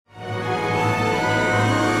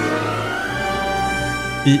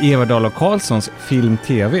i Eva Dahl och Karlssons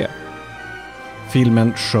film-tv.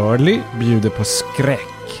 Filmen Shirley bjuder på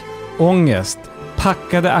skräck, ångest,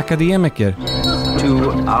 packade akademiker. To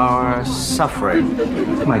our suffering,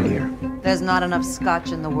 my dear. There's not enough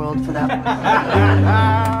scotch in the world for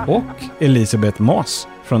that. Och Elisabeth Moss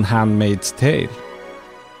från Handmaid's Tale.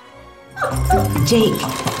 Jake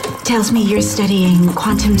tells me you're studying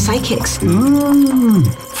quantum psychics.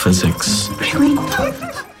 Physics. Really?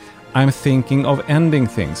 I'm thinking of ending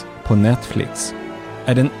things på Netflix.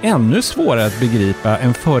 Är den ännu svårare att begripa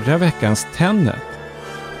än förra veckans Tenet?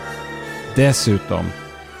 Dessutom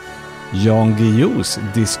Jan Guillous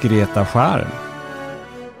diskreta charm.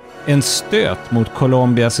 En stöt mot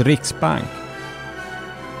Colombias riksbank.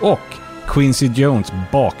 Och Quincy Jones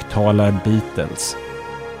baktalar Beatles.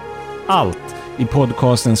 Allt i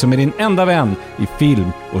podcasten som är din enda vän i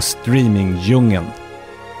film- och streamingdjungeln.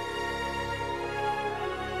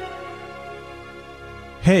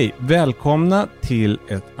 Hej, välkomna till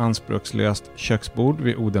ett anspråkslöst köksbord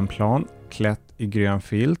vid Odenplan, klätt i grön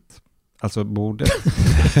filt. Alltså bordet.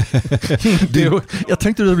 Jag tänkte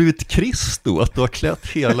att du har blivit Kristo, att du har klätt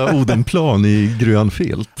hela Odenplan i grön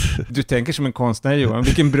filt. Du tänker som en konstnär, Johan.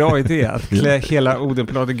 Vilken bra idé att klä hela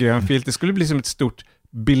Odenplan i grön filt. Det skulle bli som ett stort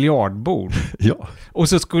biljardbord. Ja. Och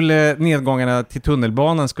så skulle nedgångarna till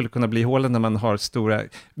tunnelbanan skulle kunna bli hålen när man har stora...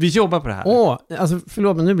 Vi jobbar på det här. Alltså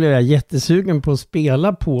förlåt, men nu blev jag jättesugen på att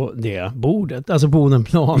spela på det bordet. Alltså på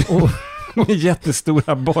Odenplan.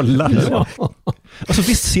 Jättestora bollar. Ja. Alltså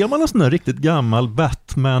visst ser man en sån där riktigt gammal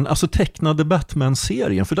Batman, alltså tecknade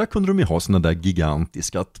Batman-serien, för där kunde de ju ha såna där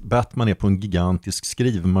gigantiska, att Batman är på en gigantisk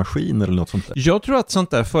skrivmaskin eller något sånt där. Jag tror att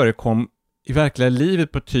sånt där förekom i verkliga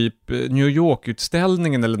livet på typ New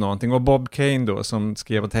York-utställningen eller någonting, och Bob Kane då som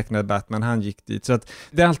skrev och tecknade Batman, han gick dit. Så att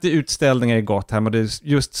det är alltid utställningar i Gotham och det är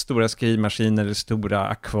just stora skrivmaskiner eller stora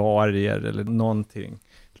akvarier eller någonting,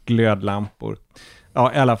 glödlampor.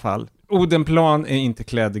 Ja, i alla fall. Odenplan är inte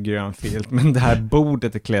klädd i grön filt, men det här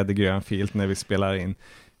bordet är klädd i grön filt när vi spelar in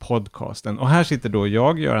podcasten. Och här sitter då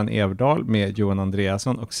jag, Göran Everdahl, med Johan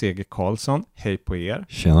Andreasson och Seger Karlsson. Hej på er.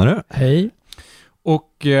 Tjenare. Hej.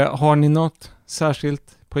 Och har ni något särskilt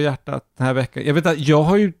på hjärtat den här veckan? Jag vet att jag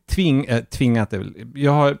har ju tvingat er,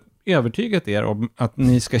 jag har övertygat er om att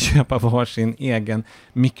ni ska köpa varsin egen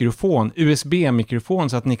mikrofon, USB-mikrofon,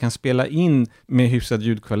 så att ni kan spela in med hyfsad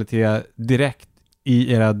ljudkvalitet direkt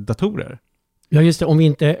i era datorer. Ja just det, om vi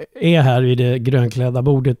inte är här vid det grönklädda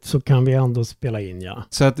bordet så kan vi ändå spela in, ja.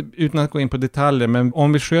 Så att utan att gå in på detaljer, men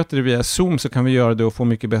om vi sköter det via Zoom så kan vi göra det och få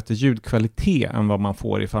mycket bättre ljudkvalitet än vad man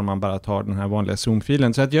får ifall man bara tar den här vanliga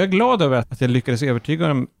Zoom-filen. Så att jag är glad över att jag lyckades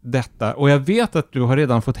övertyga om detta. Och jag vet att du har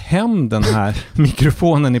redan fått hem den här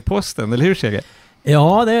mikrofonen i posten, eller hur Seger?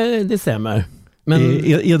 Ja, det stämmer. Men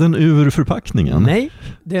Är den ur förpackningen? nej,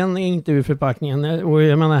 den är inte ur förpackningen. Och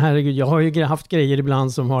jag menar, herregud, jag har ju haft grejer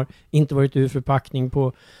ibland som har inte varit ur förpackning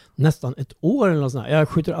på nästan ett år eller något sånt där. Jag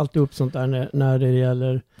skjuter alltid upp sånt där när det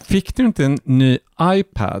gäller... Fick du inte en ny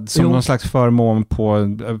iPad som någon slags förmån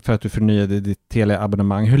för att du förnyade ditt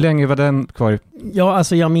teleabonnemang? Hur länge var den kvar? Ja,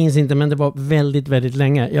 alltså jag minns inte, men det var väldigt, väldigt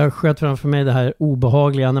länge. Jag sköt framför mig det här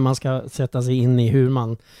obehagliga när man ska sätta sig in i hur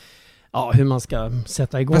man ska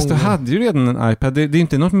sätta igång. Fast du hade ju redan en iPad. Det är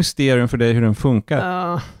inte något mysterium för dig hur den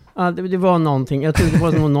funkar. Ja, det var någonting. Jag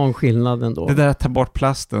tror det var någon skillnad ändå. Det där att ta bort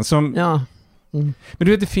plasten. Ja. Mm. Men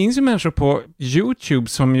du vet, det finns ju människor på YouTube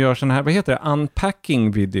som gör såna här, vad heter det,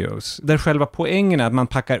 unpacking videos. Där själva poängen är att man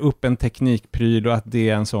packar upp en teknikpryl och att det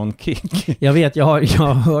är en sån kick. Jag vet, jag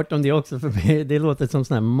har hört om det också. För mig, det låter som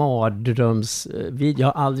sån här mardrömsvideo. Jag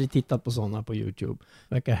har aldrig tittat på såna på YouTube.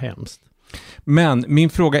 Verkar hemskt. Men min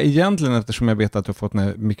fråga egentligen, eftersom jag vet att du har fått den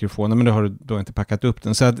här mikrofonen, men då har du då inte packat upp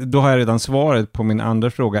den. Så att då har jag redan svaret på min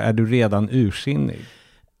andra fråga. Är du redan ursinnig?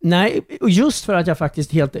 Nej, och just för att jag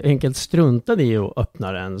faktiskt helt enkelt struntade i att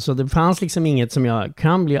öppna den. Så det fanns liksom inget som jag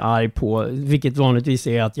kan bli arg på, vilket vanligtvis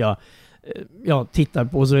är att jag tittar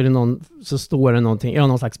på, så står det någonting,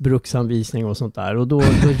 någon slags bruksanvisning och sånt där. Och då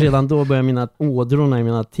redan då börjar ådrorna i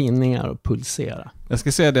mina tinningar att pulsera. Jag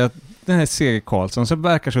ska säga det att den här Seger Karlsson som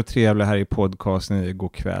verkar så trevlig här i podcasten igår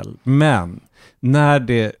kväll. Men när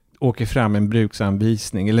det åker fram en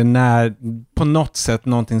bruksanvisning eller när på något sätt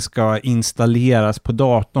någonting ska installeras på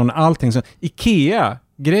datorn, allting så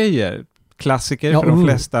IKEA-grejer, klassiker för de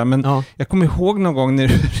flesta, men jag kommer ihåg någon gång när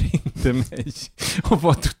du ringde mig och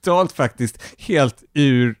var totalt faktiskt helt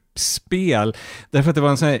ur spel, därför att det var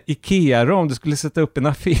en sån här IKEA-ram, du skulle sätta upp en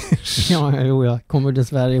affisch. Ja, jag kommer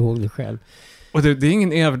dessvärre ihåg det själv. Och det är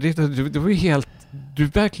ingen överdrift, du var ju helt, du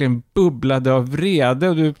verkligen bubblade av vrede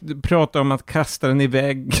och du pratade om att kasta den i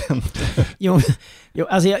väggen. Jo,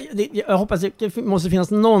 alltså jag hoppas det måste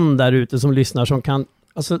finnas någon där ute som lyssnar som kan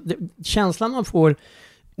Alltså känslan man får,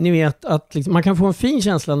 ni vet att liksom, man kan få en fin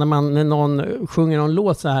känsla när någon sjunger en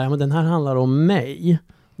låt så här, men den här handlar om mig.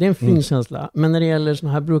 Det är en fin känsla. Men när det gäller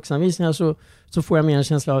såna här bruksanvisningar så får jag mer en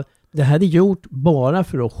känsla av det här är gjort bara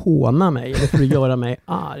för att håna mig eller för att göra mig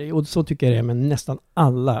arg. Och så tycker jag det är med nästan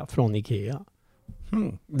alla från Ikea.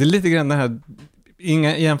 Det är lite grann det här,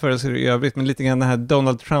 inga jämförelser i övrigt, men lite grann det här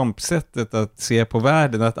Donald Trump-sättet att se på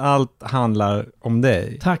världen, att allt handlar om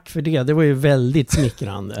dig. Tack för det, det var ju väldigt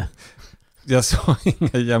smickrande. Jag sa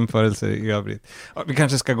inga jämförelser i övrigt. Ja, vi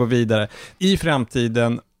kanske ska gå vidare. I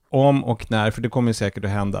framtiden, om och när, för det kommer säkert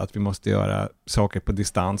att hända att vi måste göra saker på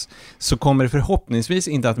distans, så kommer det förhoppningsvis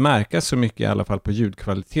inte att märkas så mycket i alla fall på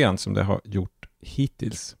ljudkvaliteten som det har gjort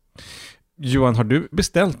hittills. Johan, har du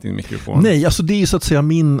beställt din mikrofon? Nej, alltså det är så att säga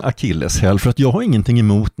min akilleshäl, för att jag har ingenting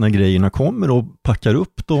emot när grejerna kommer och packar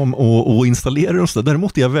upp dem och installerar dem. Så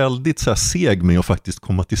däremot är jag väldigt så här seg med att faktiskt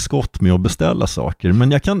komma till skott med att beställa saker.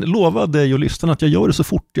 Men jag kan lova dig och lyssnarna att jag gör det så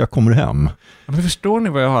fort jag kommer hem. Ja, men förstår ni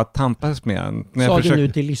vad jag har att tampas med? Sa du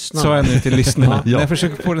nu till lyssnarna? Sa jag nu till lyssnarna. Ja. När jag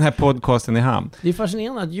försöker få den här podcasten i hamn. Det är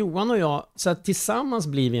fascinerande att Johan och jag, så att tillsammans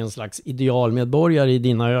blir vi en slags idealmedborgare i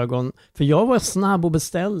dina ögon. För jag var snabb att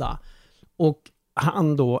beställa. Och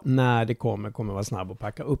han då, när det kommer vara snabb att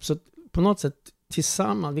packa upp. Så på något sätt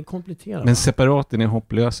tillsammans, vi kompletterar. Men separat är ni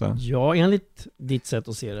hopplösa. Ja, enligt ditt sätt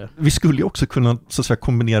att se det. Vi skulle ju också kunna så att säga,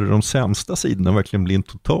 kombinera de sämsta sidorna och verkligen bli en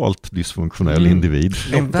totalt dysfunktionell individ.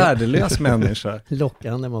 En värdelös människa.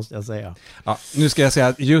 Lockande måste jag säga. Ja, nu ska jag säga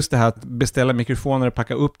att just det här att beställa mikrofoner och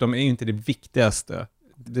packa upp dem är inte det viktigaste.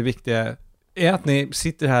 Det viktiga är att ni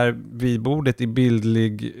sitter här vid bordet i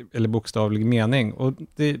bildlig eller bokstavlig mening, och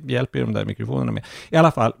det hjälper ju de där mikrofonerna med. I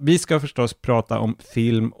alla fall, vi ska förstås prata om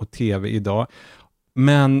film och tv idag,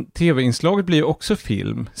 men tv-inslaget blir ju också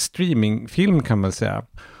film, streamingfilm kan man säga.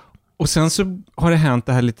 Och sen så har det hänt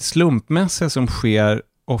det här lite slumpmässiga som sker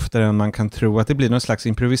oftare än man kan tro, att det blir någon slags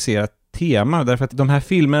improviserat tema, därför att de här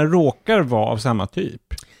filmerna råkar vara av samma typ.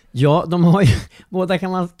 Ja, de har ju, båda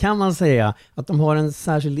kan man säga att de har en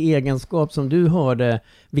särskild egenskap som du hörde,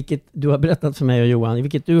 vilket du har berättat för mig och Johan,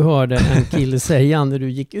 vilket du hörde en kille säga när du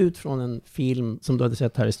gick ut från en film som du hade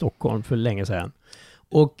sett här i Stockholm för länge sedan.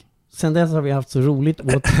 Och sen dess har vi haft så roligt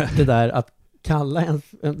åt det där att kalla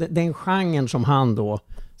den genren som han då,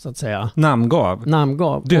 så att säga,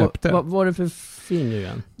 namngav. Döpte. Vad var det för film nu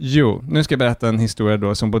igen? Jo, nu ska jag berätta en historia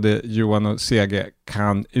då som både Johan och Sege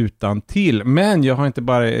kan utan till. Men jag har inte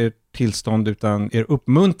bara er tillstånd utan er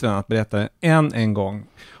uppmuntran att berätta en gång.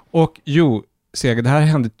 Och jo, Sege, det här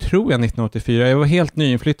hände tror jag 1984. Jag var helt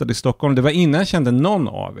nyinflyttad i Stockholm. Det var innan jag kände någon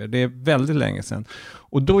av er. Det är väldigt länge sedan.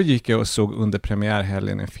 Och då gick jag och såg under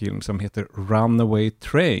premiärhelgen en film som heter Runaway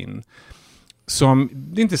Train. Som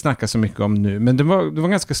det inte snackas så mycket om nu, men det var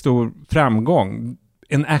en ganska stor framgång.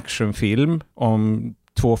 En actionfilm om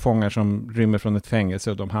två fångar som rymmer från ett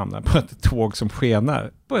fängelse och de hamnar på ett tåg som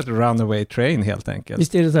skenar. På ett runaway train helt enkelt.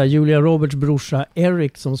 Visst är det så här, Julia Roberts brorsa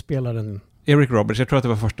Eric som spelar den? Eric Roberts, jag tror att det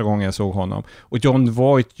var första gången jag såg honom. Och John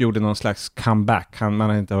Voight gjorde någon slags comeback. Man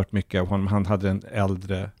har inte hört mycket av honom. Han hade den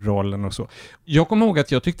äldre rollen och så. Jag kommer ihåg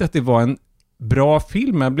att jag tyckte att det var en bra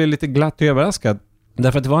film. Jag blev lite glatt överraskad.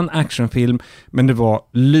 Därför att det var en actionfilm, men det var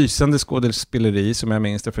lysande skådespeleri som jag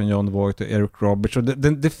minns det från John Voight och Eric Roberts. Och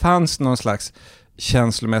det fanns någon slags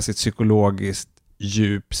känslomässigt psykologiskt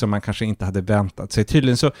djup som man kanske inte hade väntat sig.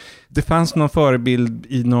 Tydligen så, det fanns någon förebild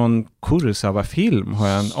i någon Kurosawa-film, har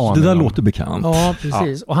jag en aning om. Det där låter bekant. Ja,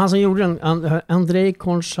 precis. Ja. Och han som gjorde den, Andrei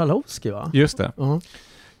Konchalovsky, va? Just det.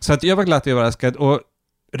 Så att jag var glatt överraskad, och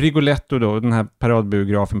Rigoletto då, den här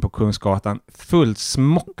paradbiografen på Kungsgatan, fullt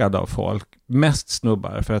smockad av folk, mest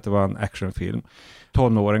snubbar för att det var en actionfilm.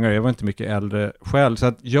 Tonåringar, jag var inte mycket äldre själv, så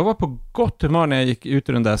att jag var på gott humör när jag gick ut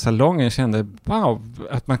ur den där salongen. Jag kände, wow,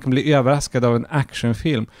 att man kan bli överraskad av en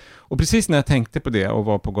actionfilm. Och precis när jag tänkte på det och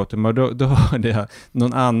var på gott humör, då hörde jag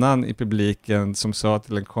någon annan i publiken som sa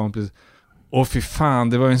till en kompis, åh fy fan,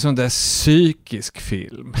 det var en sån där psykisk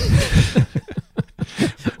film.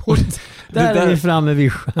 Där är vi framme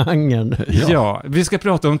vid genren. Ja, vi ska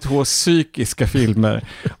prata om 2 psykiska filmer.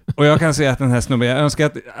 Och jag kan säga att den här snubben, jag önskar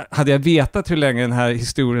att hade jag vetat hur länge den här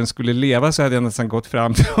historien skulle leva så hade jag nästan gått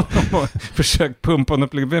fram till honom och försökt pumpa honom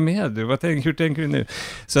och vem är du? Hur tänker du nu?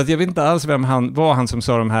 Så att jag vet inte alls vem han var, han som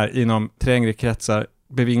sa de här inom trängre kretsar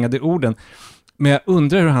bevingade orden. Men jag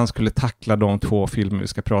undrar hur han skulle tackla de 2 filmer vi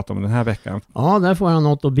ska prata om den här veckan. Ja, där får han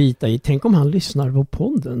något att bita i. Tänk om han lyssnar på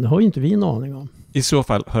podden. Det har ju inte vi en aning om. I så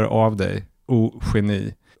fall, hör av dig,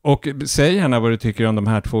 geni. Och säg gärna vad du tycker om de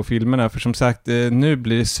här 2 filmerna. För som sagt, nu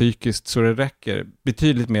blir det psykiskt så det räcker.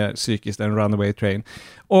 Betydligt mer psykiskt än Runaway Train.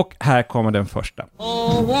 Och här kommer den första.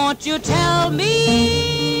 Oh, won't you tell me,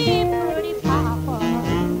 pretty papa,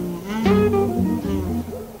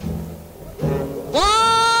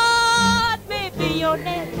 your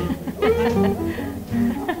daddy.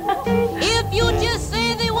 If you just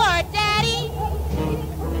say the word, daddy,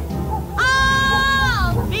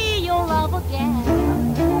 I'll be your love again.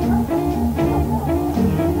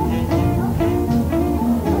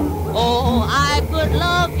 Oh, I could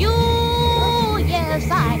love you, yes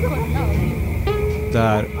I could love you.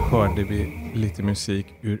 Där hörde vi lite musik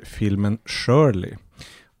ur filmen Shirley.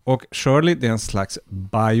 Och Shirley, det är en slags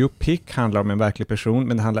biopic, handlar om en verklig person,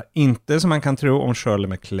 men det handlar inte, som man kan tro, om Shirley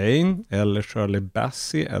MacLaine eller Shirley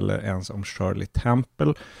Bassey eller ens om Shirley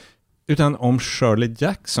Temple, utan om Shirley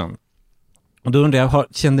Jackson. Och då undrar jag,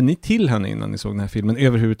 kände ni till henne innan ni såg den här filmen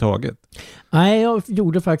överhuvudtaget? Nej, jag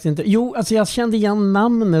gjorde faktiskt inte. Jo, alltså jag kände igen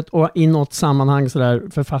namnet och i något sammanhang sådär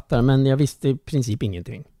författare, men jag visste i princip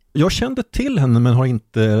ingenting. Jag kände till henne men har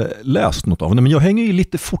inte läst något av henne. Men jag hänger ju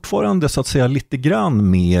lite fortfarande så att säga lite grann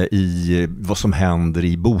med i vad som händer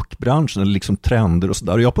i bokbranschen eller liksom trender och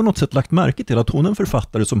sådär. Och jag har på något sätt lagt märke till att hon är en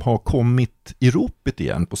författare som har kommit i ropet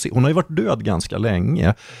igen. Hon har ju varit död ganska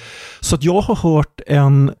länge. Så att jag har hört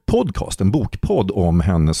en bokpodd om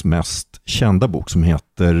hennes mest kända bok som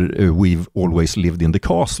heter We've Always Lived in the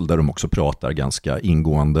Castle, där de också pratar ganska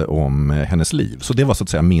ingående om hennes liv. Så det var så att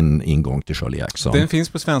säga min ingång till Shirley Jackson. Den finns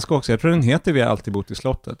på svenska också. Jag tror den heter Vi har alltid bott i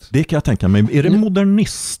slottet. Det kan jag tänka mig. Är det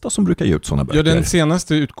Modernista som brukar ge ut sådana böcker? Ja, den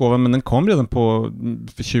senaste utgåvan, men den kom redan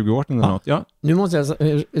för 20 år sedan eller något. Ja. Nu måste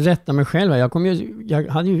jag rätta mig själv. Jag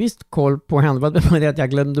hade ju visst koll på henne. Vad det var att jag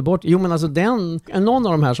glömde bort. Jo, men alltså någon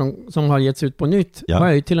av de här som har getts ut på nytt har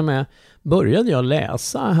jag ju till och med började jag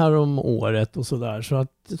läsa här om året och sådär.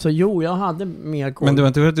 Så jo, jag hade mer koll. Men det var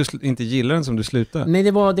inte för att du inte gillar den som du slutade? Nej,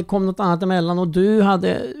 det kom något annat emellan och du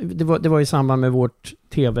hade, det var i samband med vårt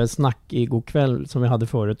tv-snack igår kväll som vi hade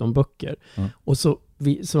förut om böcker. Och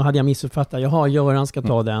så hade jag missuppfattat. Jaha, Göran ska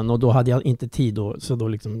ta den och då hade jag inte tid så då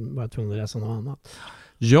liksom var jag tvungen att läsa något annat.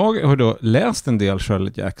 Jag har då läst en del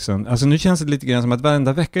Shirley Jackson. Alltså nu känns det lite grann som att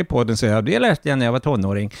varenda vecka i podden säger jag, det läste jag när jag var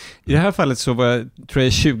tonåring. I det här fallet så var jag, tror jag, i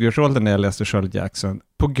 20-årsåldern när jag läste Shirley Jackson.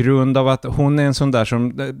 På grund av att hon är en sån där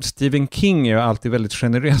som Stephen King är alltid väldigt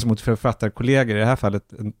generös mot författarkollegor. I det här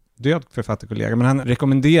fallet en död författarkollega. Men han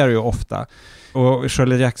rekommenderar ju ofta. Och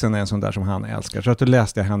Shirley Jackson är en sån där som han älskar. Så att då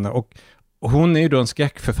läste jag henne och hon är ju då en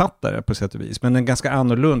skräckförfattare på sätt och vis, men en ganska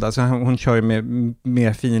annorlunda. Alltså hon kör ju med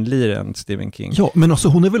mer finlir än Stephen King. Ja, men alltså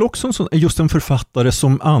hon är väl också just en författare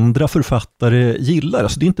som andra författare gillar.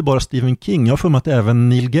 Alltså det är inte bara Stephen King. Jag har för mig att även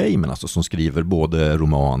Neil Gaiman, alltså, som skriver både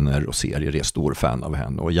romaner och serier, är stor fan av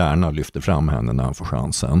henne och gärna lyfter fram henne när han får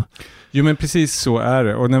chansen. Jo, men precis så är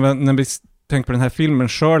det. Och när vi tänker på den här filmen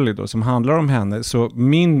Shirley då, som handlar om henne, så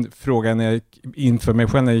min fråga när jag gick inför mig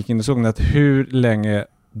själv när jag gick in och såg den, att hur länge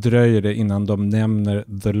dröjer det innan de nämner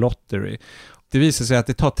The Lottery. Det visar sig att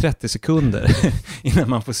det tar 30 sekunder innan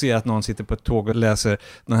man får se att någon sitter på ett tåg och läser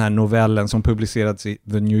den här novellen som publicerades i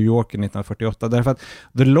The New Yorker 1948. Därför att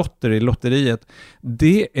The Lottery, lotteriet,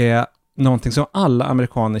 det är någonting som alla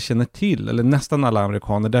amerikaner känner till, eller nästan alla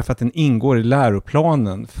amerikaner, därför att den ingår i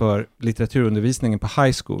läroplanen för litteraturundervisningen på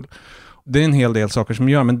high school. Det är en hel del saker som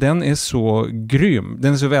gör, men den är så grym.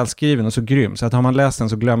 Den är så välskriven och så grym, så att har man läst den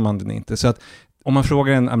så glömmer man den inte. Så att om man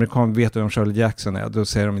frågar en amerikan, vet du vem Shirley Jackson är? Då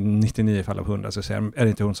säger de i 99 fall av 100 så säger de, är det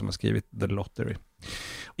inte hon som har skrivit The Lottery?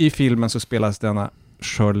 I filmen så spelas denna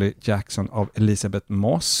Shirley Jackson av Elizabeth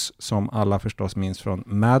Moss, som alla förstås minns från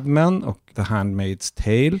Mad Men och The Handmaid's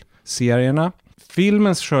Tale-serierna.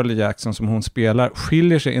 Filmens Shirley Jackson som hon spelar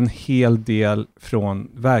skiljer sig en hel del från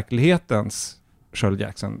verklighetens Shirley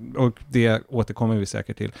Jackson, och det återkommer vi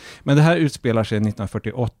säkert till. Men det här utspelar sig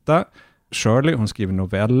 1948. Shirley, hon skriver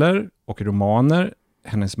noveller och romaner.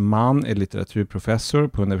 Hennes man är litteraturprofessor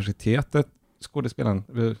på universitetet. Skådespelaren?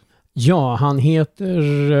 Ja, han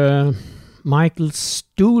heter Michael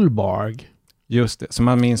Stuhlbarg. Just det, som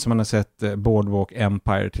man minns som man har sett Boardwalk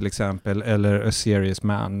Empire till exempel, eller A Serious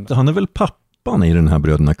Man. Han är väl pappan i den här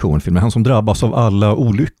Bröderna Coen-filmen, han som drabbas av alla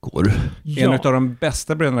olyckor. Ja. En av de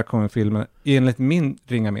bästa Bröderna Coen-filmerna enligt min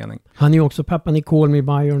ringa mening. Han är ju också pappan i Call Me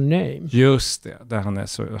By Your Name. Just det, där han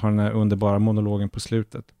har den här underbara monologen på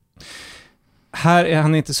slutet. Här är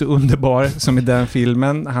han inte så underbar som i den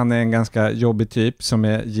filmen. Han är en ganska jobbig typ som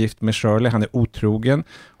är gift med Shirley. Han är otrogen.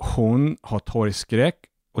 Hon har torgskräck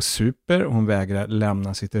och super. Hon vägrar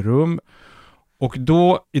lämna sitt rum. Och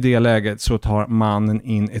då i det läget så tar mannen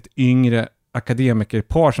in ett yngre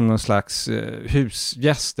akademikerpar som någon slags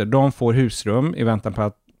husgäster. De får husrum i väntan på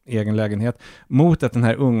att egen lägenhet mot att den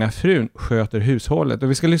här unga frun sköter hushållet. Och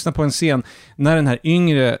vi ska lyssna på en scen när den här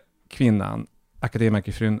yngre kvinnan,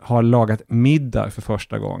 akademikerfrun, har lagat middag för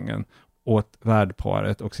första gången åt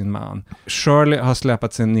värdparet och sin man. Shirley har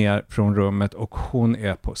släpat sig ner från rummet och hon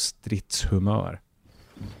är på stridshumör.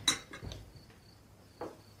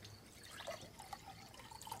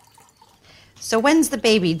 So when's the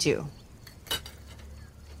baby due?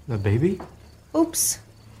 The baby? Oops.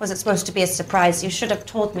 Was it supposed to be a surprise? You should have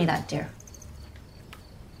told me that, dear.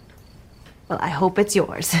 Well, I hope it's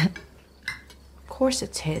yours. Of course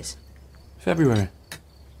it's his. February.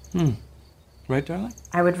 Right, darling?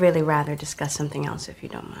 I would really rather discuss something else if you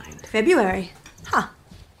don't mind. February. Huh.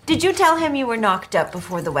 Did you tell him you were knocked up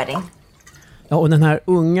before the wedding? Ja, och den här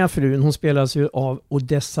unga frun, hon spelas ju av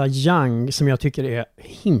Odessa Young, som jag tycker är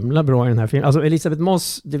himla bra i den här filmen. Alltså Elisabeth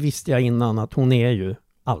Moss, det visste jag innan, att hon är ju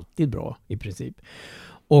alltid bra i princip.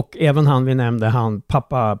 Och även han vi nämnde, han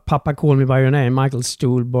pappa Call Me By Your Name, Michael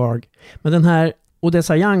Stuhlbarg. Men den här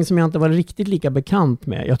Odessa Young, som jag inte var riktigt lika bekant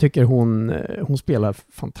med, jag tycker hon spelar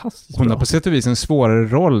fantastiskt bra. Hon har på sätt och vis en svårare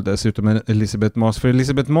roll dessutom än Elisabeth Moss. För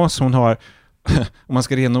Elisabeth Moss, hon har, om man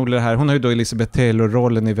ska renodla det här, hon har ju då Elizabeth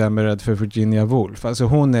Taylor-rollen i Vem är rädd för Virginia Woolf. Alltså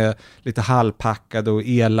hon är lite halvpackad och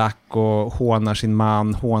elak och hånar sin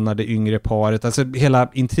man, hånar det yngre paret. Alltså hela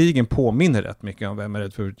intrigen påminner rätt mycket om Vem är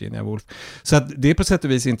rädd för Virginia Woolf. Så att det är på sätt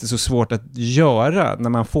och vis inte så svårt att göra när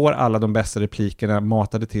man får alla de bästa replikerna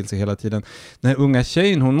matade till sig hela tiden. Den här unga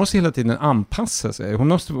tjejen, hon måste hela tiden anpassa sig.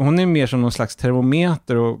 Hon är mer som någon slags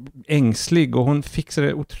termometer och ängslig, och hon fixar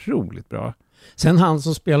det otroligt bra. Sen han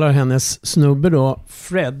som spelar hennes snubbe då,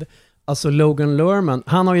 Fred, alltså Logan Lerman,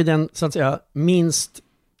 han har ju den så att säga minst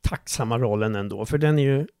tacksamma rollen ändå, för den är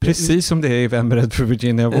ju... Precis som det är i Vem är rädd för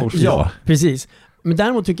Virginia Woolf. Ja, precis. Men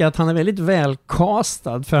däremot tycker jag att han är väldigt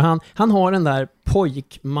välcastad, för han har den där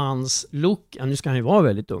pojkmans-look. Ja, nu ska han ju vara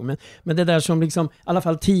väldigt ung, men det där som liksom, i alla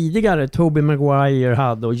fall tidigare Tobey Maguire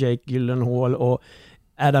hade, och Jake Gyllenhaal och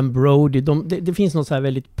Adam Brody, det finns något så här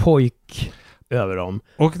väldigt pojk över dem.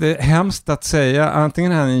 Och det är hemskt att säga,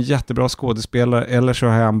 antingen är han en jättebra skådespelare eller så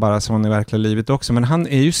är han bara sån i verkliga livet också, men han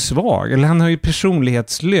är ju svag, eller han är ju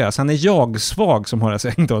personlighetslös, han är jag-svag som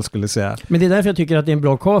Horace Engdahl skulle säga. Men det är därför jag tycker att det är en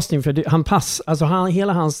bra casting, för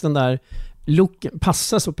hela hans den där look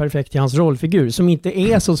passar så perfekt till hans rollfigur, som inte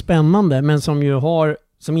är så spännande, men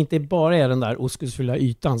som inte bara är den där oskuldsfulla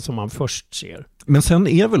ytan som man först ser. Men sen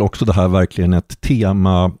är väl också det här verkligen ett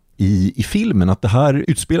tema i filmen, att det här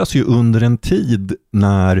utspelas ju under en tid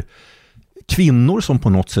när kvinnor som på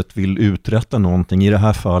något sätt vill uträtta någonting, i det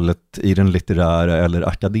här fallet i den litterära eller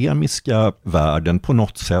akademiska världen, på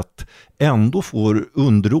något sätt ändå får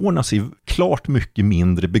underordna sig klart mycket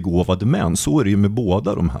mindre begåvade män. Så är det ju med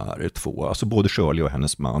båda de här två, alltså både Shirley och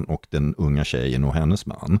hennes man och den unga tjejen och hennes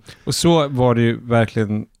man. Och så var det ju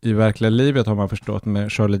verkligen i verkliga livet, har man förstått,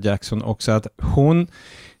 med Shirley Jackson också, att hon,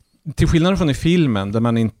 till skillnad från i filmen där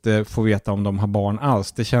man inte får veta om de har barn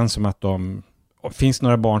alls, det känns som att finns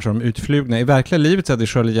några barn som är utflugna. I verkliga livet så hade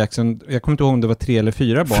Shirley Jackson, jag kommer inte ihåg om det var 3 eller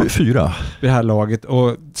 4 barn. 4. Vid det här laget,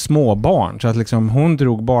 och små barn. Så att liksom hon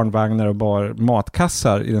drog barnvagnar och bar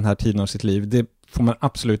matkassar i den här tiden av sitt liv. Det får man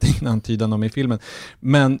absolut ingen antydan om i filmen.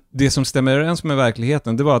 Men det som stämmer överens med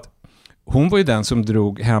verkligheten, det var att hon var ju den som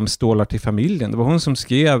drog hem stålar till familjen. Det var hon som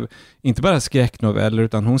skrev, inte bara skräcknoveller,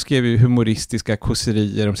 utan hon skrev ju humoristiska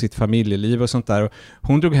kåserier om sitt familjeliv och sånt där. Och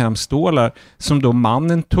hon drog hem stålar som då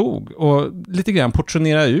mannen tog och lite grann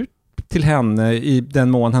portionerade ut till henne i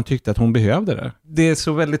den mån han tyckte att hon behövde det. Det är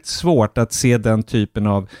så väldigt svårt att se den typen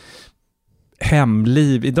av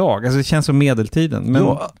hemliv idag. Alltså det känns som medeltiden. Men...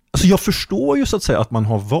 Ja, alltså jag förstår ju så att säga att man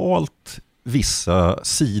har valt vissa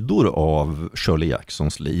sidor av Shirley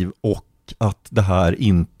Jacksons liv och att det här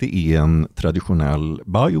inte är en traditionell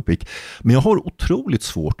biopic. Men jag har otroligt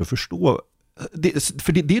svårt att förstå,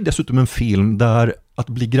 för det är dessutom en film där att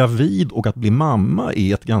bli gravid och att bli mamma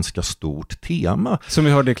är ett ganska stort tema. Som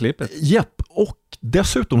vi hörde i klippet. Japp, och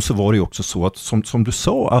dessutom så var det också så att, som du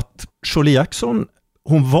sa, att Shirley Jackson,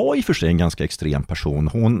 hon var i och för sig en ganska extrem person.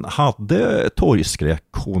 Hon hade torgskräck,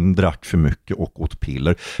 hon drack för mycket och åt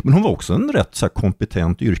piller. Men hon var också en rätt så här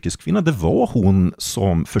kompetent yrkeskvinna. Det var hon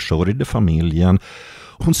som försörjde familjen.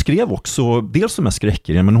 Hon skrev också dels de här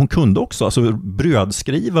skräckerna, men hon kunde också alltså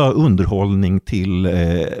brödskriva underhållning till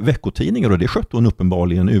veckotidningar, och det skötte hon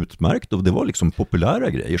uppenbarligen utmärkt, och det var liksom populära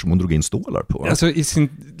grejer som hon drog in stålar på. Alltså i sin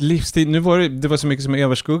livstid, nu var det var så mycket som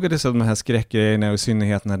överskuggades av de här skräckgrejerna, och i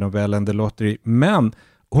synnerhet när novellen The Lottery, men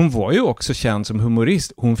hon var ju också känd som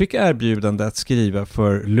humorist. Hon fick erbjudande att skriva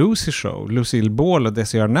för Lucy Show. Lucille Ball och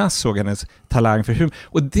Desi Arnaz såg hennes talang för humor.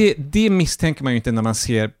 Och det misstänker man ju inte när man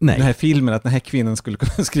ser den här filmen, att den här kvinnan skulle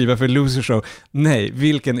kunna skriva för Lucy Show. Nej,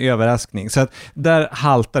 vilken överraskning. Så att där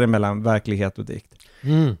haltar det mellan verklighet och dikt.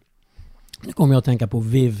 Nu kommer jag att tänka på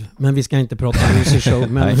Viv, men vi ska inte prata om Lucy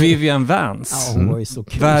Show. Men... Vivian Vance, hon var ju så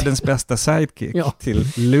kul. Världens bästa sidekick till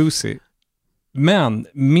Lucy. Men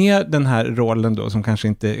med den här rollen då, som kanske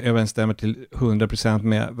inte överensstämmer till 100%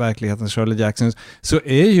 med verklighetens Shirley Jackson, så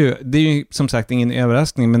är det är ju som sagt ingen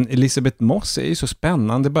överraskning, men Elisabeth Moss är ju så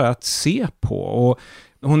spännande bara att se på, och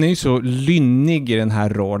hon är ju så lynnig i den här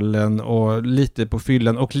rollen och lite på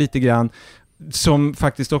fyllen och lite grann som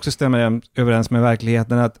faktiskt också stämmer överens med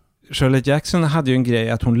verkligheten, att Shirley Jackson hade ju en grej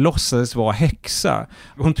att hon låtsades vara häxa.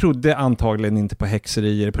 Hon trodde antagligen inte på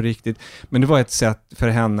häxerier på riktigt, men det var ett sätt för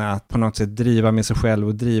henne att på något sätt driva med sig själv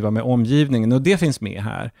och driva med omgivningen, och det finns med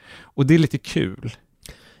här. Och det är lite kul.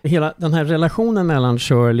 Hela den här relationen mellan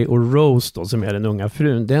Shirley och Rose då, som är den unga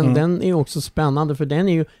frun, den är ju också spännande,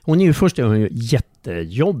 för hon är ju först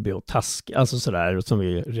jättejobbig och taskig, alltså sådär som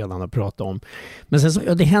vi redan har pratat om. Men sen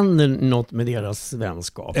så, det händer något med deras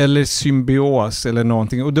vänskap. Eller symbios eller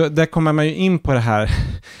någonting. Och där kommer man ju in på det här.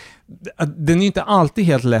 Den är ju inte alltid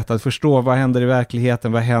helt lätt att förstå vad händer i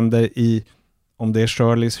verkligheten, vad händer i, om det är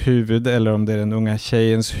Shirleys huvud eller om det är den unga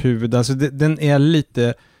tjejens huvud. Alltså den är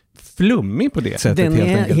lite flummig på det sättet. Den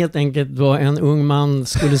är helt enkelt vad en ung man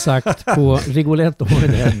skulle sagt på Rigoletto.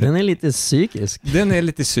 Den är lite psykisk. Den är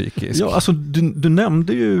lite psykisk. Ja, alltså du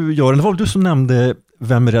nämnde ju, Göran, det var du som nämnde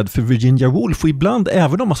Vem är rädd för Virginia Woolf, och ibland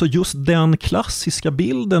även om alltså just den klassiska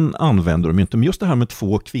bilden använder de inte, men just det här med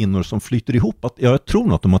två kvinnor som flyter ihop, att jag tror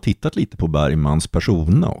nog att de har tittat lite på Bergmans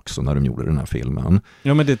Persona också när de gjorde den här filmen.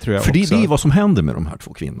 Ja, men det tror jag för också. För det är vad som händer med de här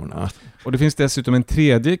två kvinnorna. Och det finns dessutom en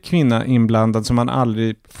tredje kvinna inblandad som man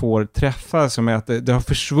aldrig får träffa, som är att det har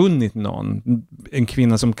försvunnit någon. En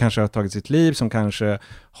kvinna som kanske har tagit sitt liv, som kanske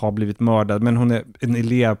har blivit mördad, men hon är en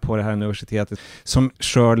elev på det här universitetet som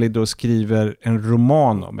Shirley då skriver en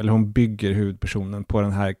roman om, eller hon bygger huvudpersonen på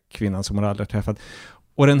den här kvinnan som hon aldrig har träffat.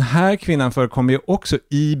 Och den här kvinnan förekommer ju också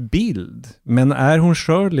i bild. Men är hon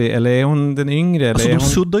Shirley eller är hon den yngre? Eller alltså de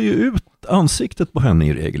suddar ju ut ansiktet på henne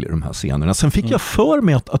i regel i de här scenerna. Sen fick jag för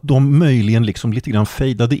mig att de möjligen liksom lite grann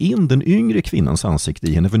fejdade in den yngre kvinnans ansikte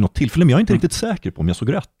i henne vid något tillfälle. Men jag är inte riktigt säker på om jag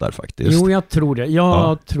såg rätt där faktiskt. Jo, jag tror det.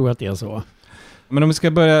 Jag tror att det är så. Men om vi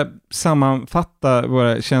ska börja sammanfatta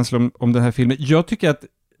våra känslor om den här filmen. Jag tycker att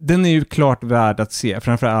den är ju klart värd att se,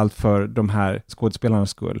 framförallt för de här skådespelarnas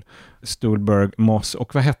skull. Stuhlberg, Moss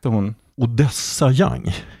och vad hette hon? Odessa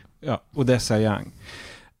Young. Ja, Odessa Young.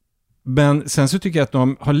 Men sen så tycker jag att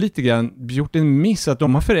de har lite grann gjort en miss, att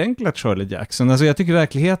de har förenklat Shirley Jackson. Alltså jag tycker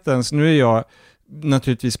verklighetens, nu är jag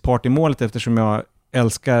naturligtvis part i målet eftersom jag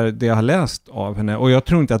älskar det jag har läst av henne, och jag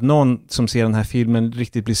tror inte att någon som ser den här filmen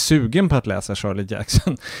riktigt blir sugen på att läsa Shirley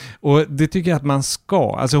Jackson, och det tycker jag att man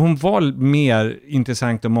ska. Alltså hon var mer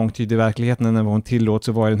intressant och mångtydig i verkligheten än vad hon tillåts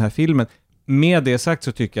att vara i den här filmen. Med det sagt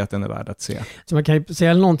så tycker jag att den är värd att se. Så man kan ju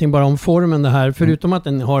säga någonting bara om formen det här, förutom att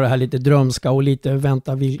den har det här lite drömska och lite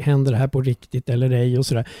vänta, händer det här på riktigt eller ej och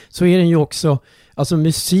sådär, så är den ju också, alltså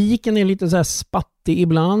musiken är lite så här spattig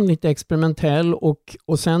ibland, lite experimentell,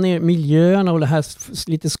 och sen är miljöerna och det här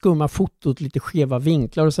lite skumma fotot, lite skeva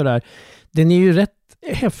vinklar och sådär. Den är ju rätt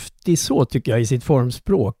häftig så tycker jag i sitt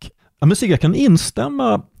formspråk. Ja, men Sigge, jag kan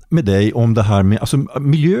instämma med dig om det här med alltså,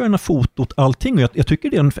 miljöerna, fotot, allting. Och jag tycker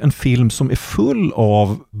det är en film som är full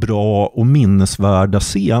av bra och minnesvärda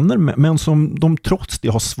scener, men som de trots det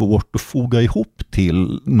har svårt att foga ihop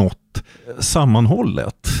till något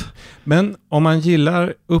sammanhållet. Men om man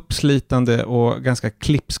gillar uppslitande och ganska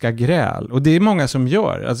klipska gräl, och det är många som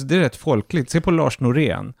gör, alltså det är rätt folkligt, se på Lars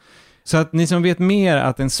Norén. Så att ni som vet mer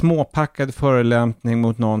att en småpackad förolämpning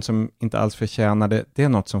mot någon som inte alls förtjänar det är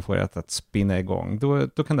något som får ert att spinna igång.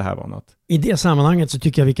 Då kan det här vara något. I det sammanhanget så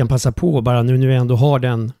tycker jag vi kan passa på, bara nu vi ändå har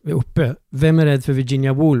den uppe. Vem är rädd för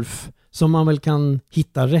Virginia Woolf? Som man väl kan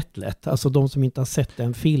hitta rätt lätt. Alltså de som inte har sett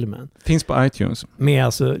den filmen. Finns på iTunes. Med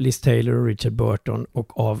alltså Liz Taylor och Richard Burton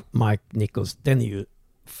och av Mike Nichols. Den är ju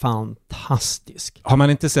fantastisk. Har man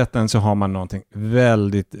inte sett den så har man någonting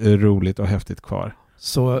väldigt roligt och häftigt kvar.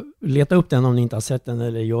 Så leta upp den om ni inte har sett den,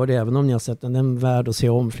 eller gör det även om ni har sett den. Den är värd att se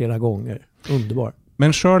om flera gånger. Underbar.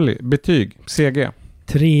 Men Shirley, betyg, CG?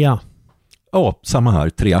 3. Ja, samma här,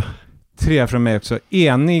 3. 3 från mig också.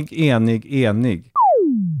 Enig.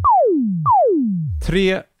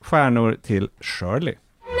 3 stjärnor till Shirley.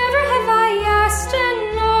 Never have I asked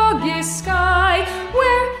an August sky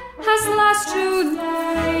where has last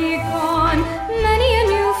July gone. Many a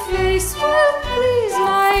new face will please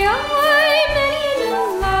my eye. Many a new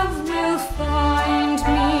love will find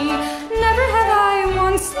me. Never have I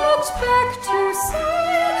once looked back to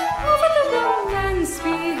say over the romance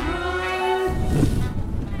behind.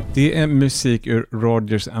 Det är musik ur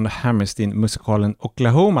Rodgers and Hammerstein-musikalen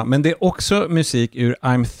Oklahoma, men det är också musik ur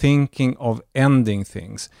I'm Thinking of Ending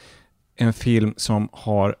Things. En film som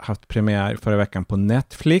har haft premiär förra veckan på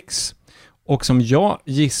Netflix och som jag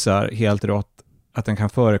gissar helt rått att den kan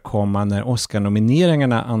förekomma när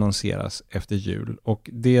Oscar-nomineringarna annonseras efter jul. Och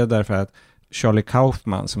det är därför att Charlie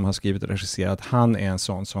Kaufman, som har skrivit och regisserat, han är en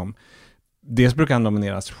sån som dels brukar han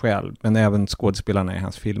nomineras själv, men även skådespelarna i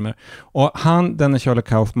hans filmer. Och denne Charlie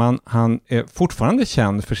Kaufman, han är fortfarande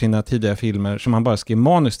känd för sina tidiga filmer som han bara skrev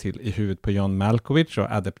manus till, I huvudet på John Malkovich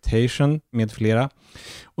och Adaptation med flera.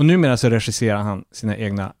 Och numera så regisserar han sina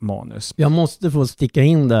egna manus. Jag måste få sticka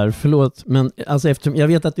in där, förlåt, men alltså eftersom jag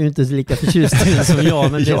vet att du inte är lika förtjust i den som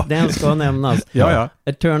jag, men den ska nämnas. Ja.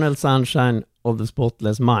 Eternal Sunshine of the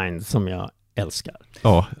Spotless Mind, som jag älskar.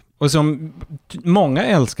 Ja. Och som många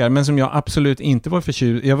älskar, men som jag absolut inte var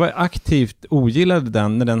förtjust. Jag var aktivt ogillade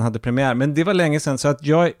den när den hade premiär, men det var länge sedan, så att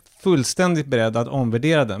jag är fullständigt beredd att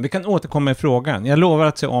omvärdera den. Vi kan återkomma i frågan. Jag lovar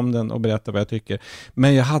att se om den och berätta vad jag tycker.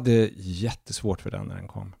 Men jag hade jättesvårt för den när den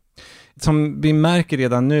kom. Som vi märker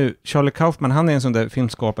redan nu, Charlie Kaufman, han är en sån där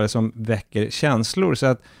filmskapare som väcker känslor. Så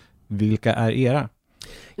att, vilka är era?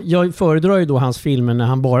 Jag föredrar ju då hans filmer när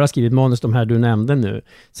han bara skrivit manus, de här du nämnde nu.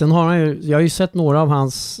 Sen har jag har ju sett några av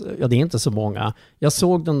hans, det är inte så många. Jag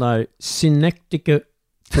såg den där Synecdoche,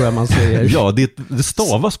 tror jag man säger. Ja, det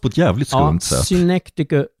stavas på ett jävligt skumt sätt.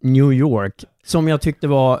 Synecdoche, New York, som jag tyckte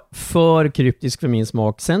var för kryptisk för min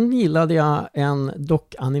smak. Sen gillade jag en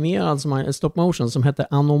dock-animerad stop motion som hette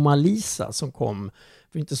Anomalisa, som kom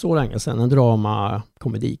för inte så länge sedan. En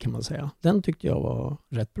drama-komedi kan man säga. Den tyckte jag var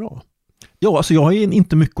rätt bra. Ja, alltså jag har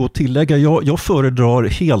inte mycket att tillägga. Jag föredrar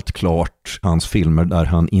helt klart hans filmer där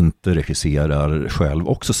han inte regisserar själv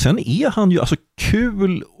också. Sen är han ju alltså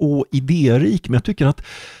kul och idérik, men jag tycker att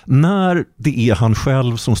när det är han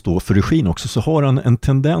själv som står för regin också, så har han en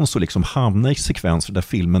tendens att liksom hamna i sekvenser där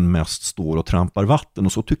filmen mest står och trampar vatten,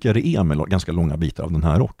 och så tycker jag det är med ganska långa bitar av den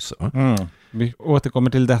här också. Vi återkommer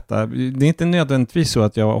till detta. Det är inte nödvändigtvis så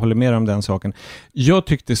att jag håller med om den saken. Jag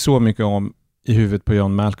tyckte så mycket om I huvudet på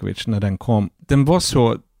John Malkovich när den kom. Den var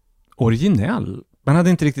så originell. Man hade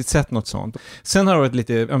inte riktigt sett något sånt. Sen har det varit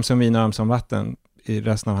lite ömsom vin och ömsom vatten i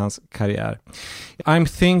resten av hans karriär. I'm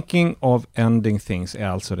thinking of ending things är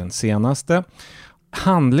alltså den senaste.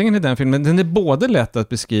 Handlingen i den filmen, den är både lätt att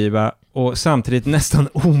beskriva och samtidigt nästan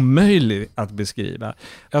omöjlig att beskriva.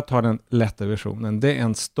 Jag tar den lätta versionen. Det är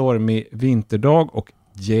en stormig vinterdag och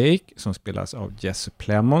Jake, som spelas av Jesse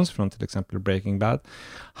Plemons från till exempel Breaking Bad,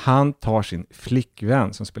 han tar sin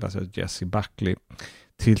flickvän, som spelas av Jessie Buckley,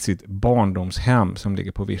 till sitt barndomshem som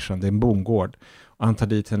ligger på vischan. Det är en bondgård. Och han tar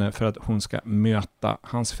dit henne för att hon ska möta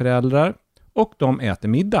hans föräldrar, och de äter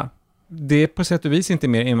middag. Det är på sätt och vis inte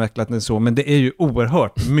mer invecklat än så, men det är ju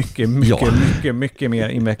oerhört mycket mer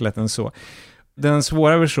invecklat än så. Den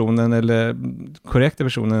svåra versionen, eller korrekta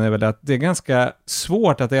versionen, är väl att det är ganska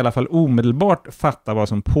svårt att i alla fall omedelbart fatta vad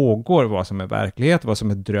som pågår, vad som är verklighet, vad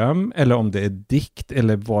som är dröm, eller om det är dikt,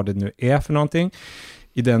 eller vad det nu är för någonting.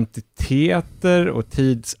 Identiteter och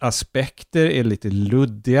tidsaspekter är lite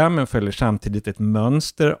luddiga, men följer samtidigt ett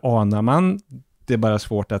mönster, anar man. Det är bara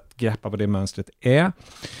svårt att greppa vad det mönstret är.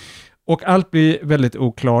 Och allt blir väldigt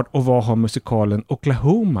oklart, och vad har musikalen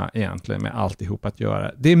Oklahoma egentligen med alltihop att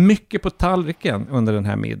göra? Det är mycket på tallriken under den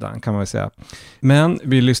här middagen, kan man väl säga. Men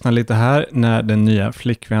vi lyssnar lite här när den nya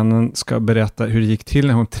flickvännen ska berätta hur det gick till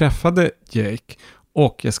när hon träffade Jake.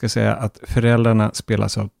 Och jag ska säga att föräldrarna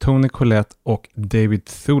spelas av Toni Collette och David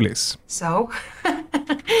Thewlis. So,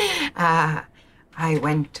 I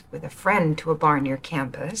went with a friend to a bar near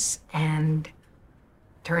campus, and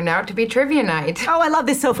turned out to be trivia night. Oh, I love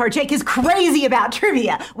this so far. Jake is crazy about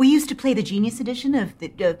trivia. We used to play the Genius edition of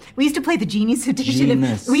the. We used to play the Genius edition.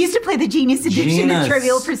 We used to play the Genius edition of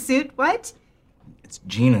Trivial Pursuit. What? It's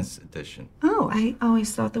Genus edition. Oh, I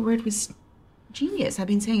always thought the word was genius. I've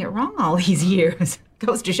been saying it wrong all these years.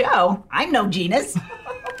 Goes to show, I'm no genius.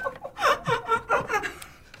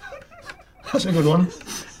 That's a good one.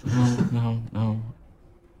 No.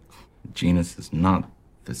 Genus is not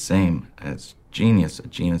the same as genius. A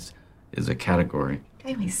genus is a category.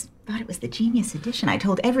 I always thought it was the Genius edition. I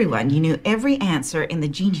told everyone you knew every answer in the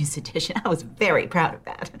Genius edition. I was very proud of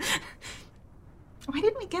that. Why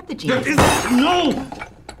didn't we get the Genius? No!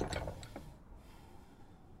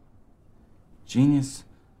 Genius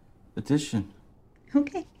edition.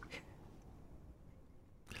 Okay.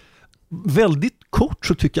 Väldigt kort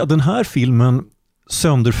så tycker jag den här filmen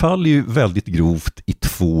sönderfaller ju väldigt grovt i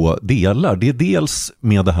två delar. Det är dels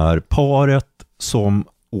med det här paret som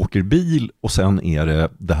åker bil och sen är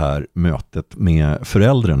det här mötet med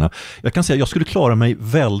föräldrarna. Jag kan säga att jag skulle klara mig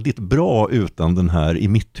väldigt bra utan den här i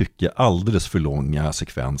mitt tycke alldeles för långa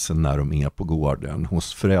sekvensen när de är på gården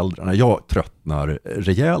hos föräldrarna. Jag tröttnar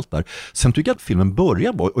rejält där. Sen tycker jag att filmen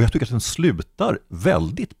börjar bra och jag tycker att den slutar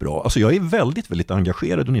väldigt bra. Alltså jag är väldigt, väldigt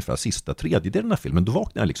engagerad ungefär sista tredjedelen av filmen. Då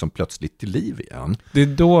vaknar jag liksom plötsligt till liv igen. Det är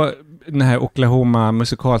då den här Oklahoma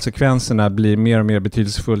musikalsekvenserna blir mer och mer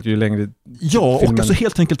betydelsefullt ju längre Ja, filmen... och alltså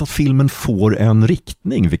helt enkelt att filmen får en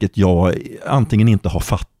riktning, vilket jag antingen inte har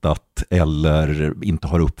fattat eller inte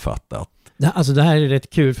har uppfattat. Alltså det här är rätt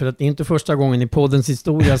kul för att det är inte första gången i poddens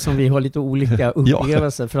historia som vi har lite olika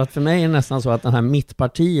upplevelser. För att för mig är det nästan så att det här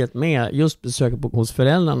mittpartiet med just besöket hos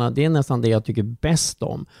föräldrarna, det är nästan det jag tycker bäst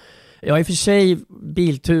om. Ja, i och för sig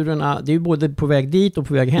bilturerna, det är ju både på väg dit och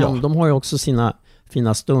på väg hem. Ja. De har ju också sina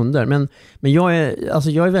fina stunder. Men jag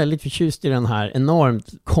är väldigt förtjust i den här enormt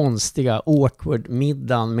konstiga awkward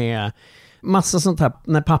middagen med massa sånt här,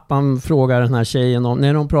 när pappan frågar den här tjejen om,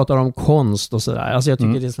 när de pratar om konst och sådär. Alltså jag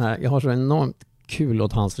tycker det är så här, jag har så enormt kul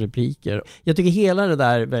åt hans repliker. Jag tycker hela det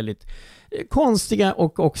där är väldigt konstiga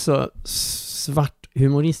och också svart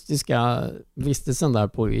humoristiska vistelsen där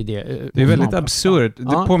på idé. Det är väldigt absurt.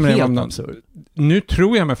 Det påminner om absurd. Nu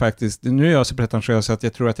tror jag mig faktiskt, nu är jag så pretentiös att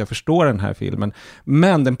jag tror att jag förstår den här filmen.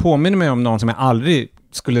 Men den påminner mig om någon som jag aldrig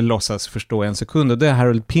skulle låtsas förstå en sekund, och det är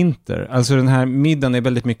Harold Pinter. Alltså den här middagen är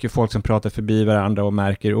väldigt mycket folk som pratar förbi varandra och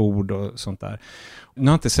märker ord och sånt där. Nu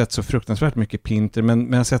har jag inte sett så fruktansvärt mycket Pinter,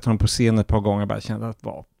 men jag har sett honom på scen ett par gånger och bara kände att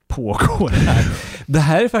vad pågår det här? Det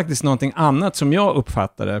här är faktiskt någonting annat som jag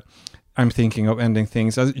uppfattade. I'm thinking of ending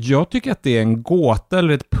things. Alltså, jag tycker att det är en gåta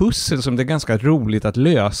eller ett pussel som det är ganska roligt att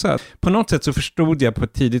lösa. På något sätt så förstod jag på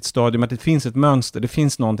ett tidigt stadium att det finns ett mönster, det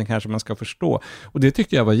finns någonting här som man ska förstå. Och det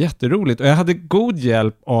tyckte jag var jätteroligt. Och jag hade god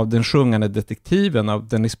hjälp av den sjungande detektiven av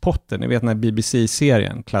Dennis Potter, ni vet den här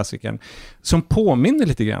BBC-serien, klassikern, som påminner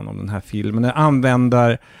lite grann om den här filmen. Den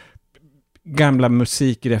använder gamla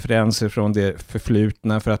musikreferenser från det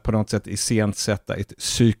förflutna för att på något sätt iscensätta ett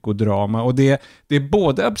psykodrama. Och det är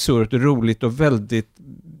både absurt och roligt och väldigt...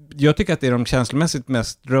 Jag tycker att det är de känslomässigt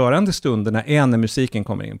mest rörande stunderna är när musiken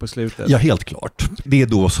kommer in på slutet. Ja, helt klart. Det är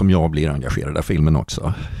då som jag blir engagerad av filmen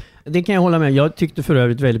också. Det kan jag hålla med. Jag tyckte för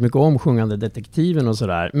övrigt väldigt mycket om sjungande detektiven och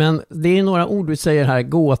sådär. Men det är några ord du säger här,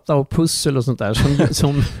 gåta och pussel och sånt där.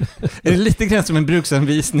 Som... Är det lite grann som en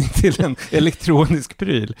bruksanvisning till en elektronisk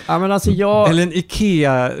pryl? Ja, men alltså eller en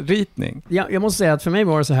IKEA-ritning? Ja, jag måste säga att för mig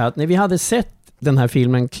var det så här att när vi hade sett den här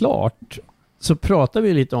filmen klart så pratade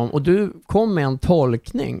vi lite om, och du kom med en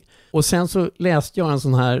tolkning. Och sen så läste jag en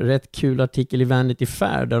sån här rätt kul artikel i Vanity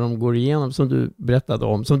Fair där de går igenom, som du berättade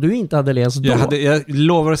om, som du inte hade läst då. Jag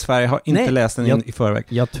lovar Sverige, jag har inte läst den i förväg.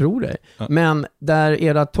 Jag tror det. Ja. Men där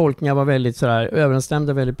era tolkningar var väldigt sådär,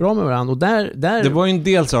 överensstämde väldigt bra med varandra. Och där... Det var ju en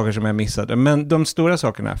del saker som jag missade, men de stora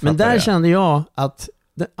sakerna men där kände jag att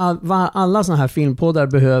alla såna här filmpoddar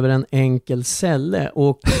behöver en enkel celle,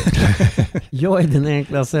 och jag är den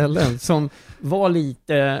enkla cellen som var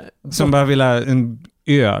lite... Som bara ville ha en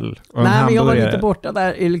öl och nej, en men jag var hamburgare. lite borta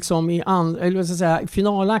där liksom i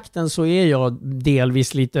finalakten så är jag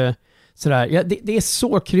delvis lite sådär, det är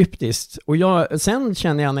så kryptiskt, och sen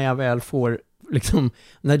känner jag när jag väl får liksom,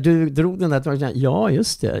 när du drog den där, ja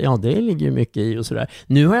just det ligger ju mycket i och sådär.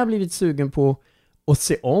 Nu har jag blivit sugen på att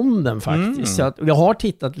se om den faktiskt. Så att, jag har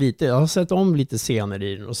tittat lite, jag har sett om lite scener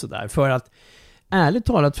i den och sådär, för att ärligt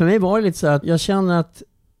talat för mig var det lite så att jag känner att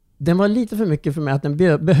den var lite för mycket för mig, att den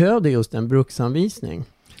behövde just en bruksanvisning.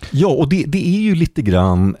 Ja, och det är ju lite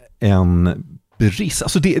grann en brist.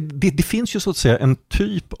 Alltså det finns ju så att säga en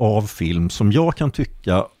typ av film som jag kan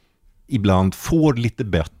tycka ibland får lite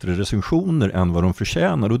bättre recensioner än vad de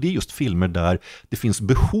förtjänar, och det är just filmer där det finns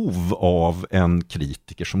behov av en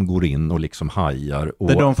kritiker som går in och liksom hajar. Och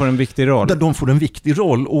där de får en viktig roll. Där de får en viktig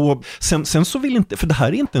roll. Och sen så vill inte, för det här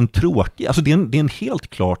är inte en tråkig, alltså det är en helt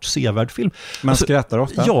klart sevärd film. Man skrattar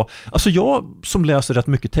ofta. Ja, alltså jag som läser rätt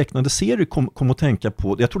mycket tecknade serier kom att tänka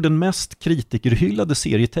på, jag tror den mest kritikerhyllade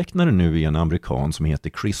serietecknaren nu är en amerikan som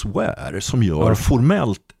heter Chris Ware, som gör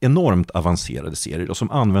formellt enormt avancerade serier och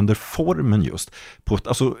som använder formen just på ett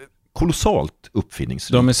kolossalt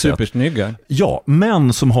uppfinningsrikt. De är supersnygga. Ja,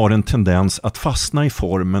 men som har en tendens att fastna i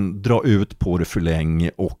formen, dra ut på det för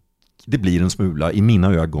länge, och det blir en smula, i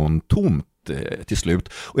mina ögon, tomt till slut.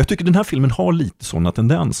 Och jag tycker den här filmen har lite sådana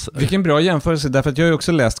tendenser. Vilken bra jämförelse, därför att jag har ju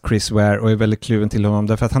också läst Chris Ware och är väldigt kluven till honom,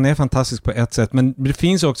 därför att han är fantastisk på ett sätt, men det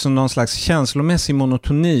finns också någon slags känslomässig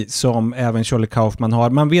monotoni som även Charlie Kaufman har.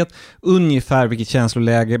 Man vet ungefär vilket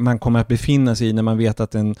känsloläge man kommer att befinna sig i när man vet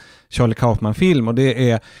att en Charlie Kaufman-film, och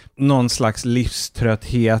det är någon slags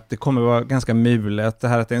livströtthet, det kommer vara ganska mulet, det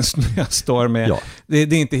här att det är en snöstorm, det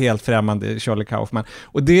är inte helt främmande Charlie Kaufman.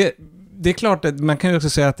 Och det är klart att man kan ju också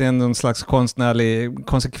säga att det är någon slags konstnärlig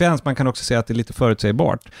konsekvens, man kan också säga att det är lite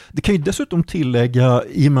förutsägbart. Det kan ju dessutom tillägga,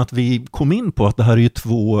 i och med att vi kom in på att det här är ju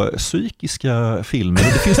 2 psykiska filmer,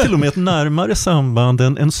 det finns till och med ett närmare samband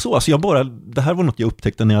än så. Alltså det här var något jag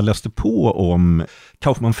upptäckte när jag läste på om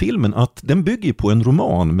Kaufman-filmen, att den bygger på en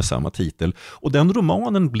roman med samma titel, och den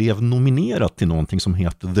romanen blev nominerad till någonting som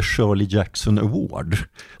heter The Shirley Jackson Award.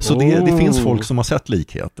 Så det finns folk som har sett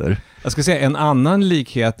likheter. Jag ska säga en annan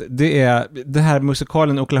likhet, det är det här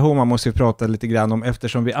musikalen Oklahoma måste vi prata lite grann om,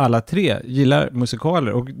 eftersom vi alla 3 gillar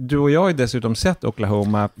musikaler, och du och jag har dessutom sett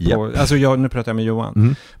Oklahoma på, alltså nu pratar jag med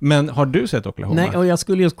Johan. Men har du sett Oklahoma? Nej, och jag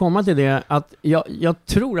skulle just komma till det, att jag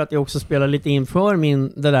tror att jag också spelar lite inför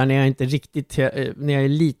det där när jag inte riktigt, när jag är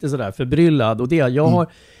lite sådär förbryllad, och det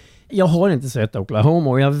jag har inte sett Oklahoma,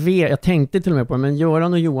 och jag tänkte till och med på det, men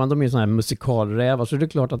Göran och Johan, de är sådana här musikalrävar, så det är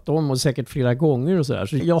klart att de har säkert flera gånger och sådär,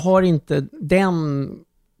 så jag har inte den,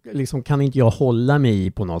 liksom kan inte jag hålla mig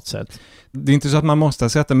i på något sätt. Det är inte så att man måste ha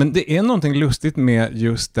sett det, men det är någonting lustigt med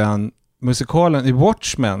just den musikalen i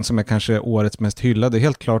Watchmen, som är kanske årets mest hyllade,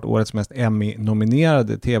 helt klart årets mest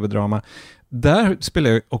Emmy-nominerade tv-drama. Där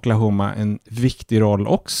spelar Oklahoma en viktig roll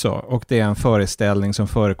också, och det är en föreställning som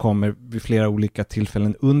förekommer vid flera olika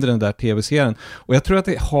tillfällen under den där tv-serien. Och jag tror att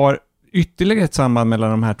det har ytterligare ett samband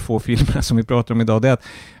mellan de här 2 filmerna som vi pratar om idag, det är att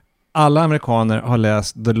alla amerikaner har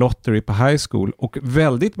läst The Lottery på high school, och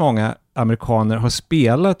väldigt många amerikaner har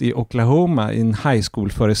spelat i Oklahoma i en high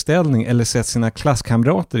school-föreställning eller sett sina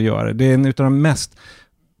klasskamrater göra. Det är en av de mest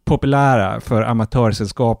populära för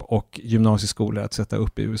amatörsällskap och gymnasieskolor att sätta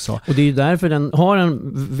upp i USA. Och det är ju därför den har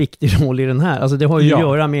en viktig roll i den här. Alltså det har ju att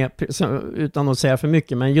göra med, utan att säga för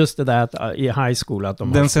mycket, men just det där att i high school att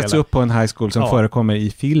den sätts upp på en high school som förekommer i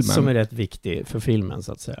filmen. Som är rätt viktig för filmen,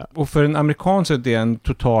 så att säga. Och för en amerikan så är det en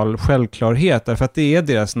total självklarhet, därför att det är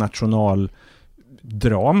deras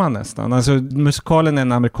nationaldrama nästan. Alltså musikalen är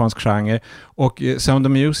en amerikansk genre, och Sound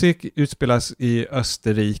of Music utspelas i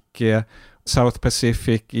Österrike, South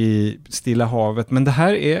Pacific, i Stilla havet, men det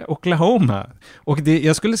här är Oklahoma. Och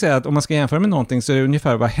jag skulle säga att om man ska jämföra med någonting så är det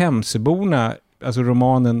ungefär vad Hemsöborna, alltså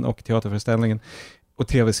romanen och teaterföreställningen och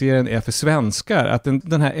tv-serien är för svenskar. Att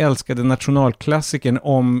den här älskade nationalklassikern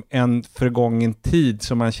om en förgången tid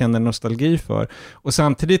som man känner nostalgi för. Och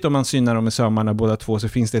samtidigt, om man synar dem i sömmarna båda 2, så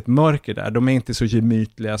finns det ett mörker där. De är inte så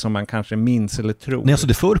gemytliga som man kanske minns eller tror. Nej, alltså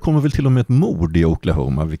det förekommer väl till och med ett mord i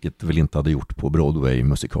Oklahoma, vilket väl inte hade gjort på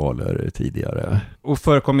Broadway-musikaler tidigare. Och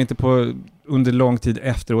förekom inte under lång tid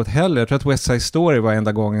efteråt heller. Jag tror att West Side Story var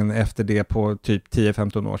enda gången efter det på typ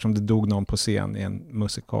 10-15 år som det dog någon på scen i en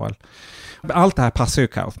musikal. Allt det här passar ju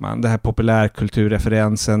Kaufman, det här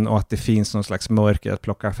populärkulturreferensen, och att det finns någon slags mörker att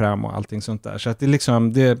plocka fram och allting sånt där. Så att det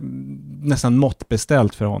är nästan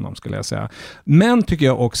måttbeställt för honom, skulle jag säga. Men tycker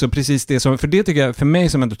jag också precis det som, för det tycker jag, för mig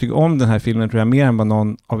som ändå tycker om den här filmen, tror jag mer än vad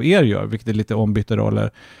någon av er gör, vilket är lite ombytta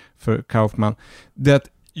roller för Kaufman, det är att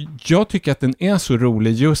jag tycker att den är så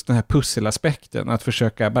rolig, just den här pusselaspekten, att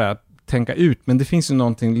försöka bara tänka ut, men det finns ju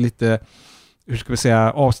någonting lite, hur ska vi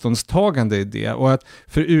säga, avståndstagande i det, och att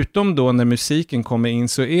förutom då när musiken kommer in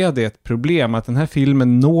så är det ett problem att den här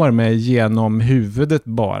filmen når mig genom huvudet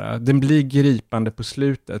bara. Den blir gripande på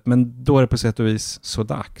slutet, men då är det på sätt och vis så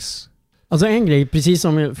dags. Alltså en grej, precis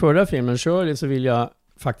som i förra filmen Shirley, så vill jag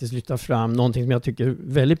faktiskt lyfta fram någonting som jag tycker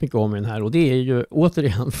väldigt mycket om i den här, och det är ju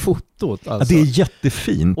återigen fotot. Alltså. Ja, det är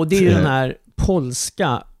jättefint. Och det är ju den här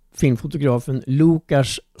polska filmfotografen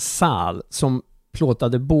Lukasz Sal som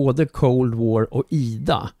plåtade både Cold War och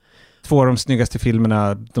Ida. 2 av de snyggaste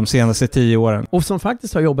filmerna de senaste 10 åren. Och som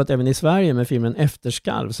faktiskt har jobbat även i Sverige med filmen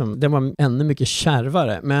Efterskalv, som den var ännu mycket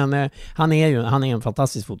kärvare. Men han är en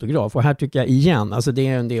fantastisk fotograf, och här tycker jag igen, alltså det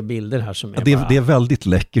är en del bilder här som är det är väldigt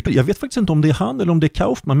läckert. Jag vet faktiskt inte om det är han eller om det är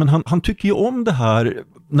Kaufman, men han tycker ju om det här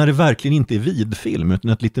när det verkligen inte är vidfilm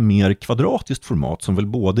utan ett lite mer kvadratiskt format, som väl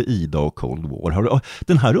både Ida och Cold War har.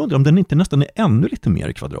 Den här undrar om den inte nästan är ännu lite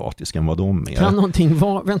mer kvadratisk än vad de är. Kan någonting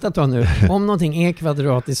vara, vänta ett tag nu, om någonting är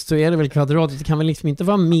kvadratiskt så är det väl kvadratiskt. Det kan väl liksom inte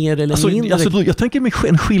vara mer eller mindre. Alltså, jag tänker mig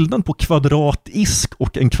en skillnad på kvadratisk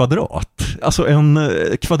och en kvadrat. Alltså en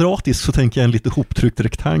kvadratisk så tänker jag en lite hoptryckt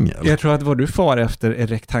rektangel. Jag tror att vad du far efter är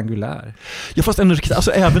rektangulär. Ja, fast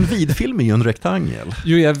alltså även vidfilm är ju en rektangel.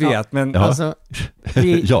 Jo, jag vet, men alltså,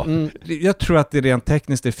 jag tror att det rent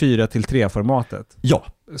tekniskt är 4:3-formatet. Ja.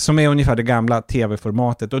 Som är ungefär det gamla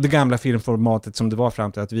tv-formatet och det gamla filmformatet som det var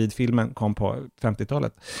fram till att vidfilmen kom på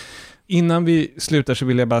 50-talet. Innan vi slutar så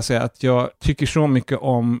vill jag bara säga att jag tycker så mycket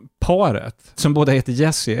om paret som båda heter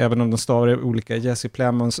Jesse, även om de stavar olika, Jesse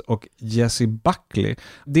Plemons och Jesse Buckley.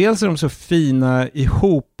 Dels är de så fina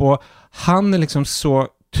ihop och han är liksom så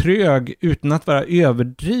trög utan att vara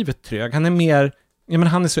överdrivet trög. Han är mer,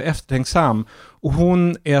 han är så eftertänksam och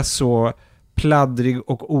hon är så pladdrig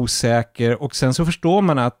och osäker, och sen så förstår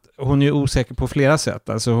man att hon är osäker på flera sätt.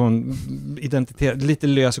 Alltså hon lite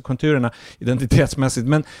löser konturerna identitetsmässigt,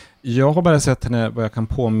 men jag har bara sett henne vad jag kan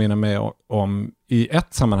påminna mig om i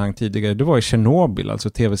ett sammanhang tidigare. Det var i Chernobyl, alltså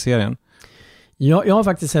tv-serien. Ja, jag har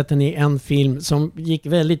faktiskt sett henne i en film som gick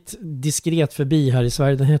väldigt diskret förbi här i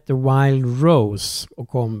Sverige. Den hette Wild Rose och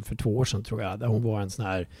kom för 2 år sedan tror jag, där hon var en sån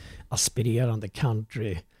här aspirerande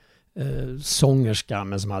country sångerska,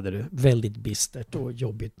 men som hade det väldigt bistert och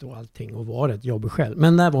jobbigt och allting, och var rätt jobbig själv.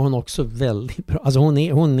 Men där var hon också väldigt bra. Alltså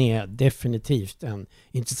hon är definitivt en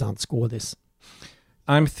intressant skådis.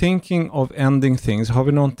 I'm thinking of ending things. Har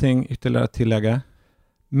vi någonting ytterligare att tillägga?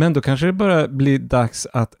 Men då kanske det bara blir dags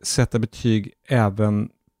att sätta betyg även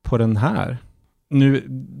på den här. Nu,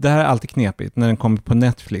 det här är alltid knepigt när den kommer på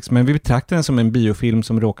Netflix, men vi betraktar den som en biofilm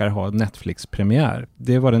som råkar ha Netflix-premiär.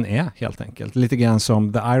 Det är vad den är helt enkelt. Lite grann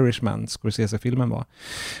som The Irishman, Scorsese-filmen var.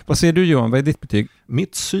 Vad säger du Johan, vad är ditt betyg?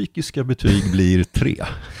 Mitt psykiska betyg blir 3.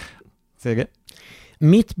 Seger?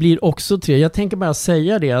 Mitt blir också 3. Jag tänker bara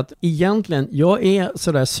säga det att egentligen, jag är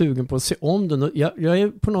sådär sugen på att se om den. Jag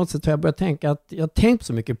är på något sätt, har jag börjat tänka att jag har tänkt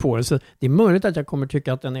så mycket på det, så det är möjligt att jag kommer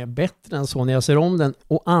tycka att den är bättre än så när jag ser om den.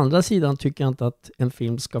 Å andra sidan tycker jag inte att en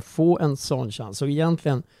film ska få en sån chans. Så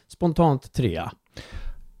egentligen spontant 3.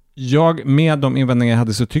 Jag, med de invändningar jag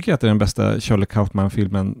hade, så tycker jag att det är den bästa Charlie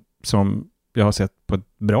Kaufman-filmen som jag har sett på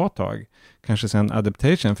ett bra tag. Kanske sen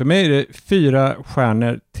Adaptation. För mig är det 4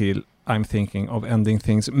 stjärnor till I'm thinking of ending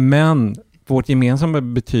things, men vårt gemensamma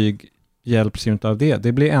betyg hjälps ju inte av det.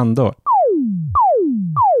 Det blir ändå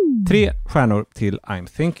 3 stjärnor till I'm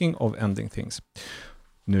thinking of ending things.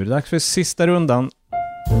 Nu är det dags för sista rundan.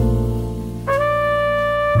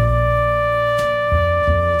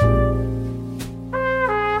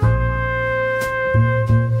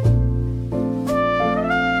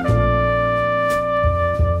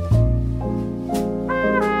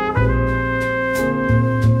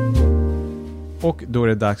 Och då är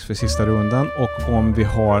det dags för sista rundan, och om vi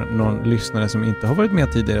har någon lyssnare som inte har varit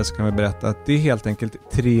med tidigare så kan vi berätta att det är helt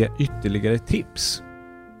enkelt 3 ytterligare tips.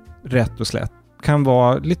 Rätt och slätt. Kan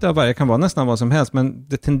vara lite av varje, kan vara nästan vad som helst, men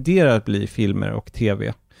det tenderar att bli filmer och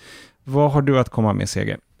tv. Vad har du att komma med,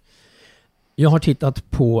 Seger? Jag har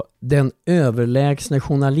tittat på Den överlägsne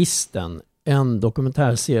journalisten, en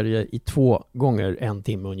dokumentärserie i 2 gånger 1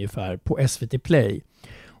 timme ungefär på SVT Play.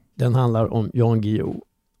 Den handlar om Jan Guillou.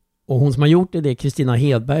 Och hon som har gjort det är Kristina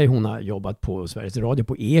Hedberg. Hon har jobbat på Sveriges Radio,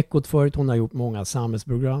 på Ekot förut. Hon har gjort många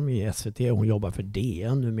samhällsprogram i SVT. Hon jobbar för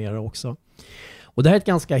DN numera också. Och det här är ett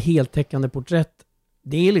ganska heltäckande porträtt.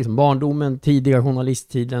 Det är liksom barndomen, tidiga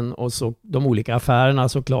journalisttiden och så de olika affärerna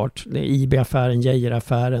såklart. Det är IB-affären,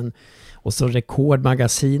 Geijer-affären och så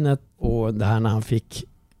Rekordmagasinet och det här när han fick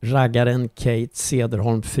raggaren Kate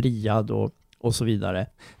Cederholm friad och så vidare.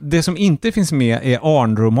 Det som inte finns med är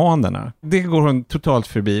Arn-romanerna. Det går hon totalt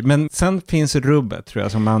förbi. Men sen finns rubbet, tror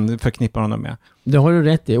jag, som man förknippar honom med. Det har du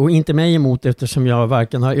rätt i. Och inte mig emot, eftersom jag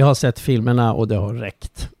har sett filmerna och det har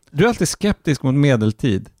räckt. Du är alltid skeptisk mot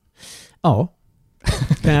medeltid. Ja.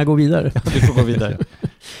 Kan jag gå vidare? Ja, du får gå vidare.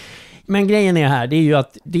 Men grejen är här, det är ju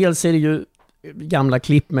att dels är det ju gamla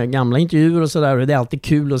klipp med gamla intervjuer och sådär, och det är alltid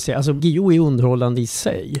kul att se. Alltså Guillou är underhållande i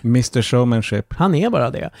sig. Mr. Showmanship. Han är bara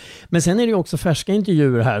det. Men sen är det ju också färska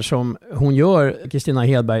intervjuer här som hon gör, Kristina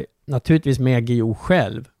Hedberg, naturligtvis med Guillou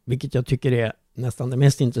själv, vilket jag tycker är nästan det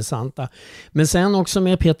mest intressanta. Men sen också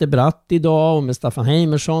med Peter Bratt idag och med Staffan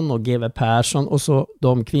Heimersson och G.W. Persson och så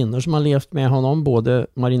de kvinnor som har levt med honom, både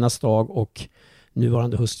Marina Stag och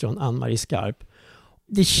nuvarande hustrun Ann-Marie Skarp.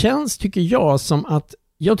 Det känns, tycker jag, som att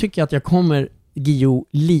jag tycker att jag kommer Guillou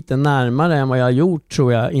lite närmare än vad jag har gjort,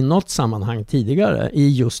 tror jag, i något sammanhang tidigare i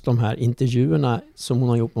just de här intervjuerna som hon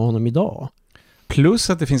har gjort med honom idag. Plus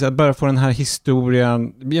att det finns, att bara få den här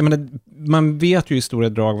historien, jag menar, man vet ju i stora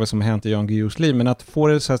drag vad som har hänt i Jan Guillous liv, men att få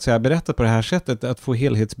det så att säga berättat på det här sättet, att få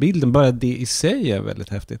helhetsbilden, bara det i sig är väldigt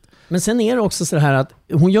häftigt. Men sen är det också så här att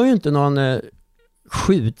hon gör ju inte någon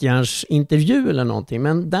skjutjärnsintervju eller någonting,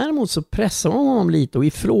 men däremot så pressar hon honom lite och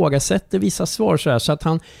ifrågasätter vissa svar så att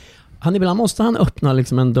han ibland måste han öppna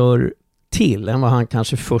liksom en dörr till än vad han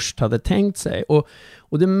kanske först hade tänkt sig.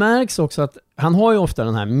 Och det märks också att han har ju ofta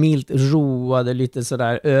den här milt roade, lite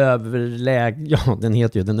sådär den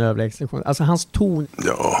heter ju den överlägsna. Alltså hans ton.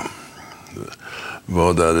 Ja,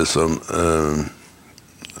 vad är det som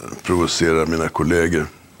provocerar mina kollegor?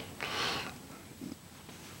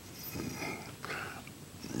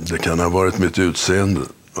 Det kan ha varit mitt utseende,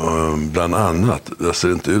 bland annat. Jag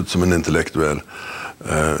ser inte ut som en intellektuell.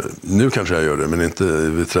 Nu kanske jag gör det, men inte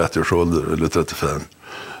vid 30 års ålder eller 35.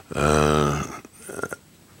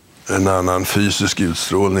 En annan fysisk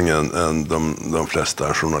utstrålning än de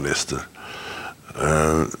flesta journalister.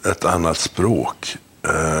 Ett annat språk,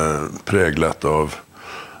 präglat av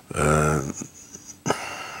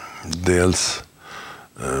dels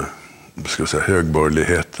ska jag säga,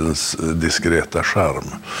 högborgerlighetens diskreta charm,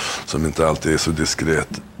 som inte alltid är så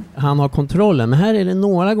diskret. Han har kontrollen, men här är det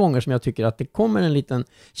några gånger som jag tycker att det kommer en liten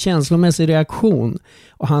känslomässig reaktion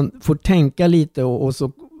och han får tänka lite och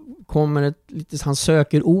så kommer han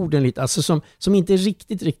söker orden lite, alltså som inte är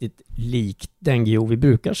riktigt likt den Guillou vi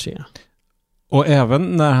brukar se. Och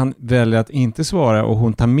även när han väljer att inte svara och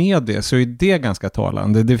hon tar med det, så är det ganska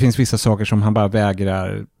talande. Det finns vissa saker som han bara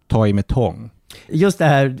vägrar ta i med tång. Just det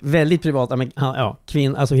här väldigt privata,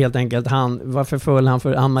 alltså helt enkelt, varför föll han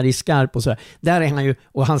för Ann-Marie Skarp och så där är han ju,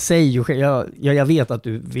 och han säger ju, jag vet att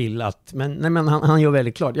du vill att, men han gör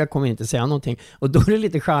väldigt klart, jag kommer inte säga någonting, och då är det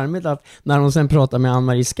lite charmigt att när hon sen pratar med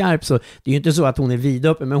Ann-Marie Skarp, så det är ju inte så att hon är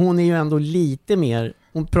vidöppen, men hon är ju ändå lite mer,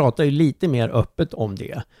 hon pratar ju lite mer öppet om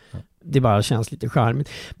det. Det bara känns lite charmigt.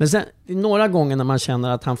 Men sen några gånger när man känner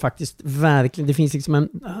att han faktiskt verkligen, det finns liksom en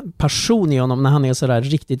passion i honom när han är sådär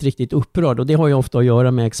riktigt upprörd, och det har ju ofta att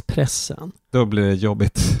göra med Expressen. Då blir det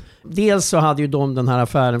jobbigt. Dels så hade ju de den här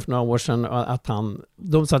affären för några år sedan, att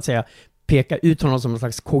de så att säga pekar ut honom som en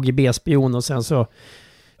slags KGB-spion, och sen så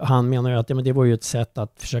han menar ju att det var ju ett sätt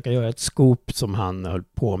att försöka göra ett scoop som han höll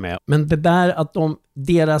på med. Men det där att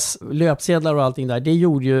deras löpsedlar och allting där, det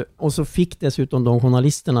gjorde ju, och så fick dessutom de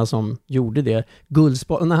journalisterna som gjorde det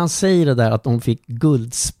guldspaden. När han säger det där att de fick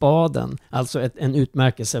guldspaden, alltså en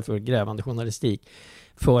utmärkelse för grävande journalistik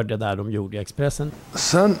för det där de gjorde i Expressen.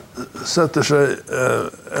 Sen sätter sig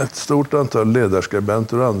ett stort antal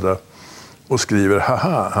ledarskribenter och andra och skriver,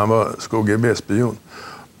 han var KGB-spion.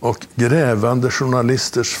 Och Grävande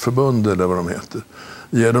journalisters förbund, eller vad de heter,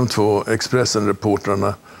 ger de 2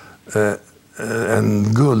 Expressen-reportrarna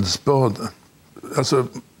en guldspade. Alltså,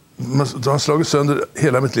 de har slagit sönder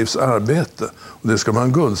hela mitt livs arbete, och det ska man ha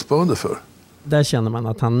en guldspade för. Där känner man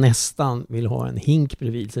att han nästan vill ha en hink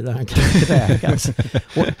bredvid sig där han kan kräkas.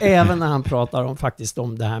 Och även när han pratar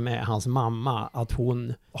om det här med hans mamma, att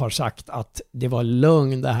hon har sagt att det var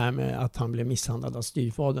lögn det här med att han blev misshandlad av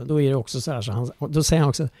styvfadern. Då är det också så här, då säger han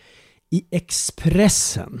också i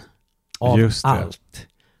Expressen av allt.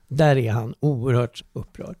 Där är han oerhört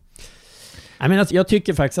upprörd. Jag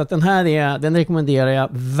tycker faktiskt att den rekommenderar jag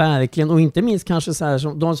verkligen, och inte minst kanske så här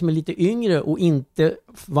som de som är lite yngre och inte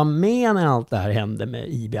var med när allt det här hände med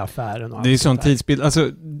IB-affären. Och det är ju sån tidsbild, alltså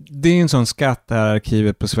det är en sån skatt det här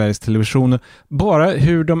arkivet på Sveriges Television. Bara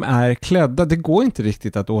hur de är klädda, det går inte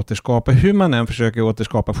riktigt att återskapa. Hur man än försöker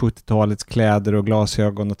återskapa 70-talets kläder och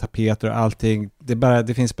glasögon och tapeter och allting,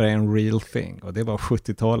 det finns bara en real thing, och det var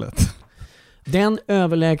 70-talet. Den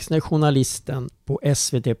överlägsna journalisten på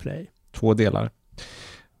SVT Play. 2 delar.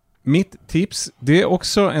 Mitt tips, det är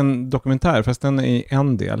också en dokumentär, fast den är i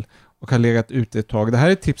en del och har legat ute ett tag. Det här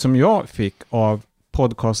är ett tips som jag fick av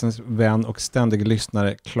podcastens vän och ständiga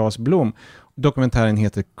lyssnare Claes Blom. Dokumentären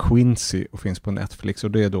heter Quincy och finns på Netflix,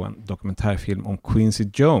 och det är då en dokumentärfilm om Quincy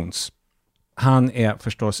Jones. Han är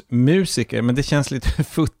förstås musiker, men det känns lite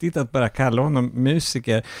futtigt att bara kalla honom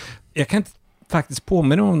musiker. Jag kan inte faktiskt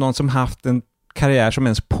påminna om någon som haft en karriär som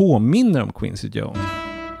ens påminner om Quincy Jones.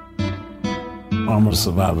 I'm a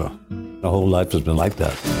survivor. My whole life has been like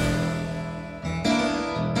that.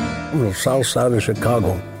 From the south side of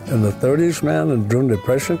Chicago. In the 30s, man, and during the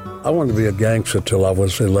Depression, I wanted to be a gangster till I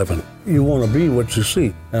was 11. You want to be what you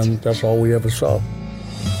see, and that's all we ever saw.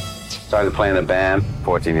 Started playing a band,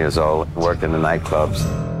 14 years old, worked in the nightclubs.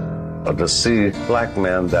 But to see black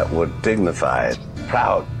men that were dignified,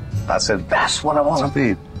 proud, I said, that's what I want to be.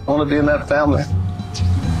 I want to be in that family.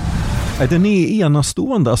 Den är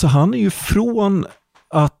enastående. Alltså han är ju från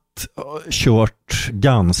att kört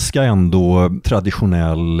ganska ändå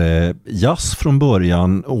traditionell jazz från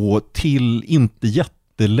början och till inte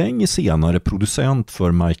jättelänge senare producent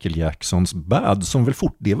för Michael Jacksons Bad, som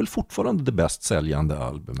det är väl fortfarande det bäst säljande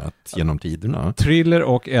albumet genom tiderna. Thriller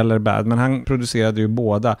och eller Bad, men han producerade ju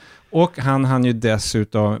båda. Och han ju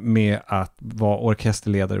dessutom med att vara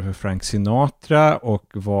orkesterledare för Frank Sinatra och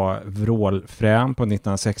var vrålfrän på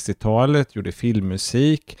 1960-talet, gjorde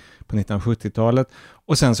filmmusik på 1970-talet.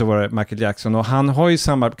 Och sen så var det Michael Jackson, och han har ju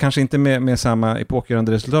kanske inte med samma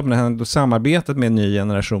epokgörande resultat, men han har samarbetat med en ny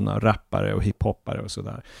generation av rappare och hiphoppare och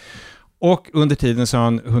sådär. Och under tiden så har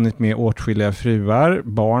han hunnit med åtskilliga fruar,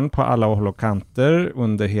 barn på alla håll och kanter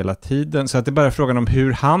under hela tiden. Så att det är bara frågan om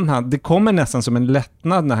hur det kommer nästan som en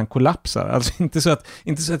lättnad när han kollapsar. Alltså inte så att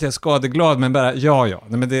jag är skadeglad, men bara nej,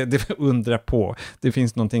 men det undrar på. Det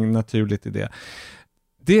finns någonting naturligt i det.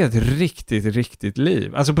 Det är ett riktigt, riktigt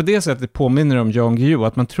liv. Alltså på det sättet påminner om Jan Guillou,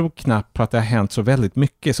 att man tror knappt på att det har hänt så väldigt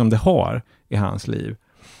mycket som det har i hans liv.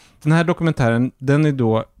 Den här dokumentären, den är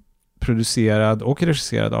då producerad och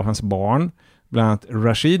regisserad av hans barn, bland annat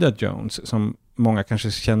Rashida Jones, som många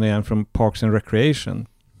kanske känner igen från Parks and Recreation.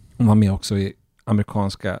 Hon var med också i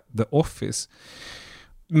amerikanska The Office.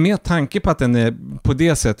 Med tanke på att den är på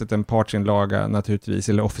det sättet en partsinlaga naturligtvis,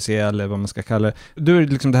 eller officiell eller vad man ska kalla det, då är det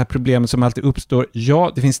liksom det här problemet som alltid uppstår.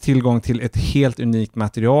 Ja, det finns tillgång till ett helt unikt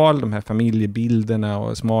material, de här familjebilderna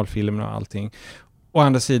och smalfilmerna och allting. Å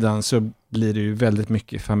andra sidan så blir det ju väldigt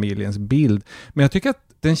mycket familjens bild. Men jag tycker att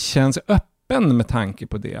den känns öppen med tanke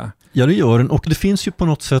på det. Ja, det gör den. Och det finns ju på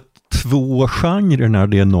något sätt två genrer när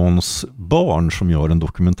det är någons barn som gör en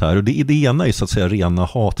dokumentär. Och det ena är så att säga rena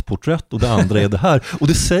hatporträtt och det andra är det här. Och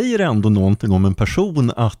det säger ändå någonting om en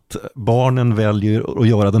person att barnen väljer att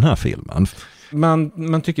göra den här filmen.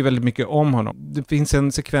 Man tycker väldigt mycket om honom. Det finns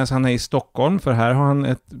en sekvens, han är i Stockholm, för här har han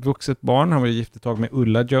ett vuxet barn. Han var gift ett tag med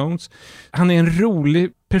Ulla Jones. Han är en rolig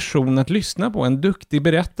person att lyssna på, en duktig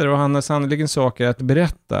berättare, och han har sannoliken saker att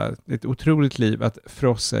berätta. Ett otroligt liv att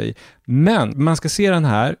frossa i. Men man ska se den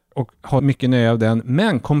här och ha mycket nöje av den,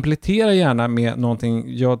 men komplettera gärna med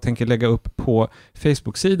någonting jag tänker lägga upp på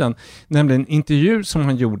Facebook-sidan, nämligen en intervju som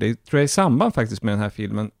han gjorde, tror jag i samband faktiskt med den här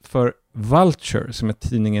filmen, för Vulture, som är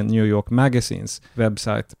tidningen New York Magazines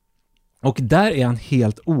webbsite. Och där är han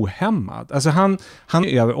helt ohämmad. Alltså han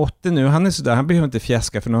är över 80 nu, han är sådär, han behöver inte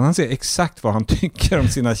fjäska för någon, han säger exakt vad han tycker om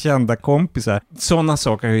sina kända kompisar. Sådana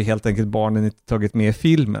saker har ju helt enkelt barnen inte tagit med i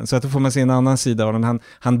filmen, så att då får man se en annan sida av den.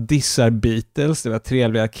 Han dissar Beatles, det var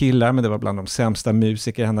trevliga killar, men det var bland de sämsta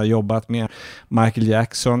musiker han har jobbat med. Michael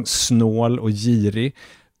Jackson, snål och girig.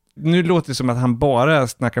 Nu låter det som att han bara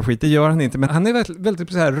snackar skit, det gör han inte, men han är väldigt,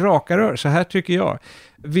 väldigt så här raka rör, så här tycker jag.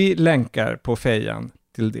 Vi länkar på fejan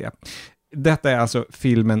till det. Detta är alltså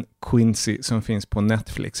filmen Quincy som finns på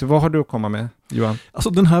Netflix. Vad har du att komma med, Johan? Alltså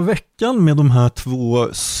den här veckan med de här två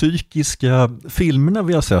psykiska filmerna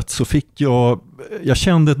vi har sett, så fick jag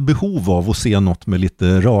kände ett behov av att se något med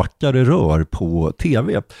lite rakare rör på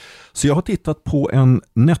tv. Så jag har tittat på en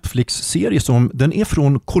Netflix-serie den är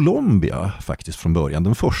från Colombia faktiskt från början.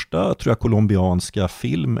 Den första, tror jag, colombianska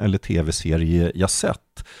film- eller tv-serie jag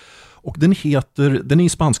sett. Och den är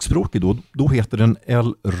spanskspråkig då heter den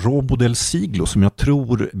El Robo del Siglo, som jag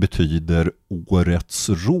tror betyder årets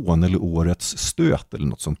rån eller årets stöt eller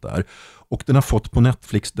något sånt där. Och den har fått på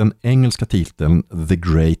Netflix den engelska titeln The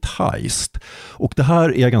Great Heist. Och det här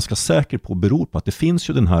är jag ganska säker på beror på att det finns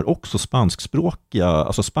ju den här också spanskspråkiga,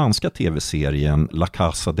 alltså spanska tv-serien La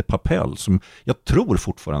Casa de Papel, som jag tror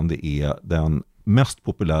fortfarande är den mest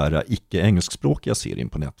populära icke-engelskspråkiga serien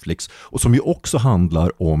på Netflix, och som ju också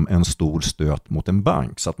handlar om en stor stöt mot en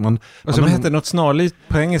bank. Så att och som heter något snarligt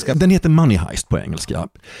på engelska? Den heter Money Heist på engelska.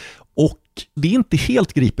 Och det är inte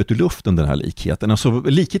helt gripet ur luften, den här likheten. Alltså,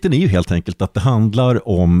 likheten är ju helt enkelt att det handlar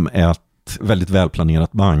om ett väldigt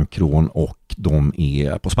välplanerat bankrån och de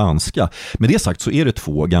är på spanska. Med det sagt så är det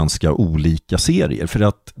två ganska olika serier, för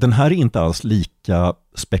att den här är inte alls lika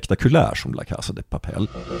spektakulär som La Casa de Papel.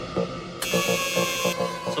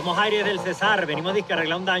 Somos Aires del Cesar, venimos a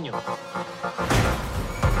arreglar un daño.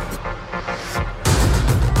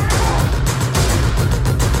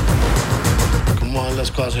 ¿Cómo van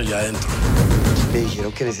las cosas allá adentro? Me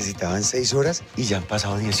dijeron que necesitaban 6 horas y ya han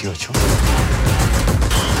pasado 18.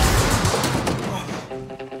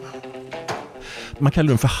 Man kallar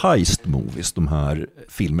dem för heist movies, de här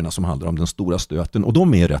filmerna som handlar om den stora stöten, och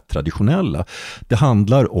de är rätt traditionella. Det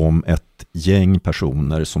handlar om ett gäng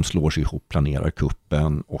personer som slår sig ihop, planerar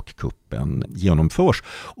kuppen, och kuppen genomförs.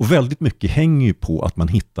 Och väldigt mycket hänger ju på att man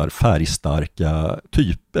hittar färgstarka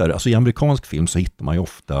typer. Alltså i amerikansk film så hittar man ju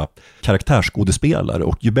ofta karaktärsskådespelare,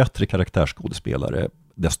 och ju bättre karaktärsskådespelare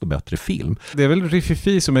desto bättre film. Det är väl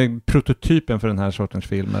Rififi som är prototypen för den här sortens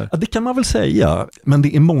filmer? Ja, det kan man väl säga. Men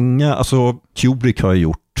det är många, alltså Kubrick har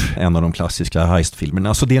gjort en av de klassiska heistfilmerna.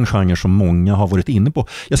 Alltså det är en genre som många har varit inne på.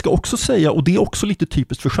 Jag ska också säga, och det är också lite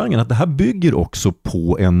typiskt för genren, att det här bygger också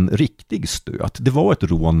på en riktig stöt. Det var ett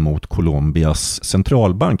rån mot Colombias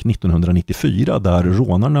centralbank 1994 där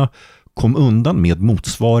rånarna kom undan med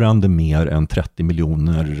motsvarande mer än 30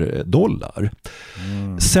 miljoner dollar.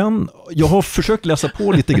 Sen, jag har försökt läsa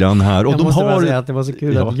på lite grann här. Och jag måste bara säga att det var så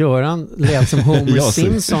kul att Göran lät som Homer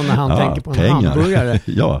Simpson när han tänker på en hamburgare.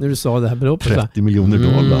 När du sa det här beloppet. 30 miljoner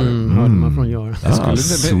dollar. Hörde man från Göran.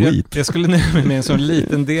 Jag skulle nämna med en sån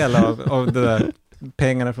liten del av det där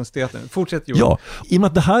pengarna från staten. Fortsätt Johan. Ja, i och med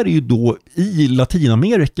att det här är ju då i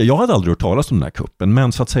Latinamerika, jag hade aldrig hört talas om den här kuppen,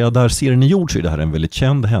 men så att säga där serien är gjord så är det här en väldigt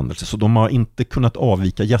känd händelse, så de har inte kunnat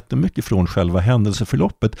avvika jättemycket från själva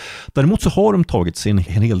händelseförloppet. Däremot så har de tagit sig en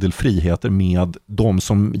hel del friheter med de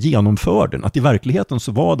som genomför den. Att i verkligheten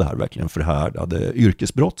så var det här verkligen förhärdade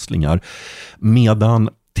yrkesbrottslingar, medan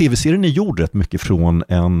tv-serien är gjord rätt mycket från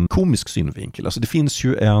en komisk synvinkel. Alltså det finns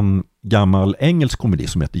ju en gammal engelsk komedi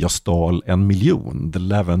som heter Jag stal $1 million, The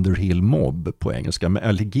Lavender Hill Mob på engelska, med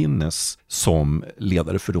Alec Guinness som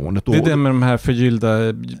ledare för rånet. Det är det med de här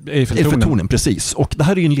förgyllda Eiffeltornen. Precis. Och det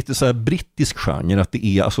här är ju en lite så här brittisk genre, att det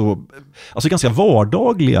är alltså ganska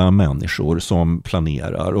vardagliga människor som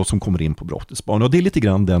planerar och som kommer in på brottets bana. Och det är lite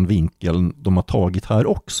grann den vinkeln de har tagit här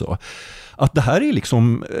också. Att det här är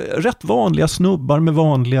liksom rätt vanliga snubbar med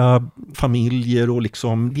vanliga familjer och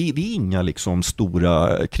liksom, det är inga liksom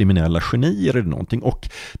stora kriminella genier eller någonting. Och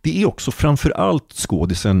det är också framförallt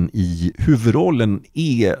skådisen i huvudrollen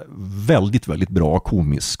är väldigt, väldigt bra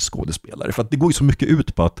komisk skådespelare. För att det går ju så mycket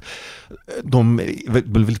ut på att de är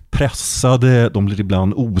väldigt pressade, de blir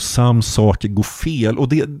ibland osams, saker går fel. Och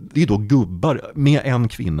det är då gubbar med en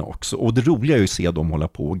kvinna också. Och det roliga är ju att se dem hålla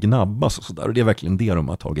på och gnabbas och sådär. Och det är verkligen det de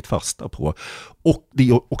har tagit fasta på. Och det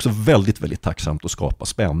är också väldigt, väldigt tacksamt att skapa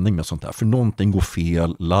spänning med sånt här. För någonting går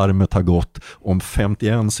fel, larmet har gått, om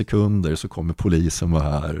 51 sekunder så kommer polisen vara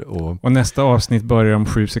här. Och nästa avsnitt börjar om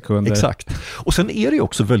 7 sekunder. Exakt. Och sen är det ju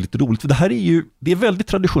också väldigt roligt, för det här det är väldigt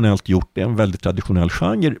traditionellt gjort, det är en väldigt traditionell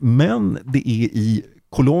genre, men det är i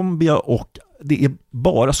Colombia och det är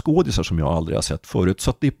bara skådisar som jag aldrig har sett förut. Så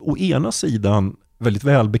att det är å ena sidan väldigt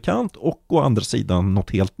välbekant och å andra sidan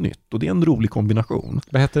något helt nytt. Och det är en rolig kombination.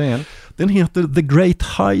 Vad heter den igen? Den heter The Great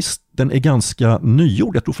Heist. Den är ganska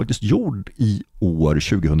nygjord. Jag tror faktiskt gjord i år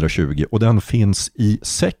 2020. Och den finns i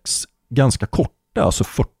 6 ganska korta, alltså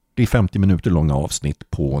 40-50 minuter långa avsnitt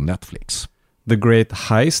på Netflix. The Great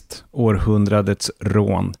Heist, århundradets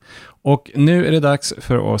rån. Och nu är det dags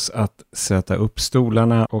för oss att sätta upp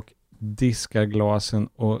stolarna och diska glasen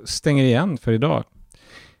och stänger igen för idag.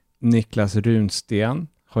 Niklas Runsten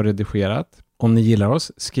har redigerat. Om ni gillar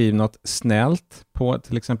oss, skriv något snällt på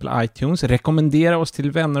till exempel iTunes. Rekommendera oss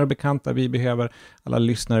till vänner och bekanta. Vi behöver alla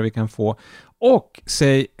lyssnare vi kan få. Och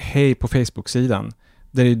säg hej på Facebook-sidan.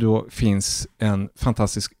 Där det då finns en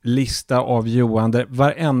fantastisk lista av Johan. Där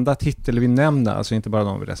varenda titel vi nämner, alltså inte bara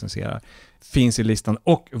de vi recenserar, finns i listan.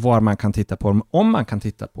 Och var man kan titta på dem, om man kan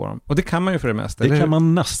titta på dem. Och det kan man ju för det mesta. Det kan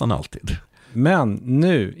man nästan alltid. Men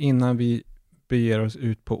nu, innan vi beger oss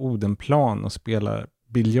ut på Odenplan och spelar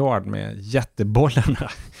biljard med jättebollarna,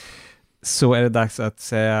 så är det dags att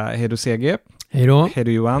säga hej då CG. Hej då. Hej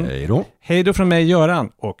då Johan. Hej då. Hej då från mig Göran.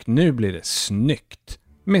 Och nu blir det snyggt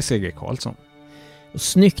med CG Karlsson. Och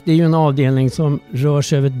snyggt är ju en avdelning som rör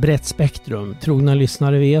sig över ett brett spektrum. Trogna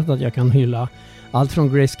lyssnare vet att jag kan hylla allt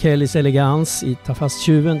från Grace Kellys elegans i Ta fast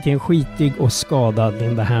tjuven till en skitig och skadad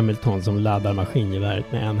Linda Hamilton som laddar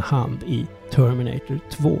maskingeväret med en hand i Terminator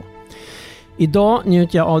 2. Idag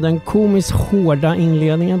njuter jag av den komiskt hårda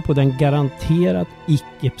inledningen på den garanterat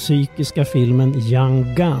icke-psykiska filmen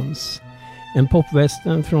Young Guns. En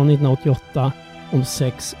popwestern från 1988 om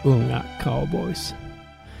 6 unga cowboys.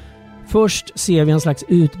 Först ser vi en slags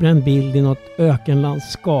utbränd bild i något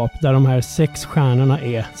ökenlandskap där de här 6 stjärnorna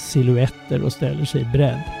är silhuetter och ställer sig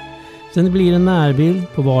bredd. Sen blir det en närbild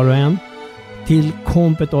på var och en till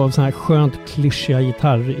kompet av så här skönt klyschiga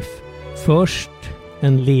gitarriff. Först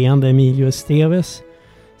en leende Emilio Estevez,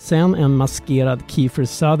 sen en maskerad Kiefer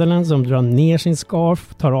Sutherland som drar ner sin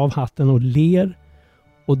scarf, tar av hatten och ler,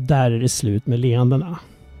 och där är det slut med leendena.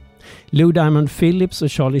 Lou Diamond Phillips och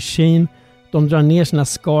Charlie Sheen, de drar ner sina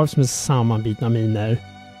scarves med sammanbitna miner.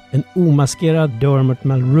 En omaskerad Dermot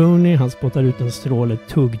Mulroney, han spottar ut en stråle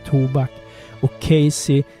tuggtobak, och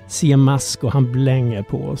Casey Siemasko, han blänger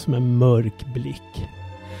på oss med mörk blick.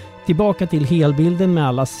 Tillbaka till helbilden med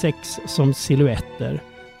alla 6 som silhuetter.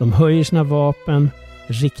 De höjer sina vapen,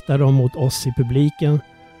 riktar dem mot oss i publiken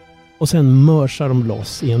och sen mörsar de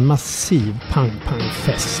loss i en massiv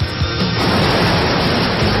pang-pang-fest.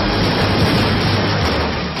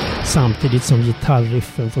 Samtidigt som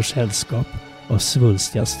gitarriffen får sällskap av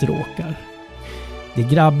svulstiga stråkar. Det är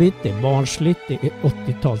grabbigt, det är barnsligt, det är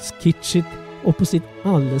 80-tals kitschigt och på sitt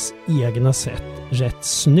alldeles egna sätt rätt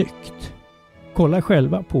snyggt. Kolla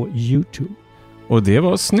själva på YouTube. Och det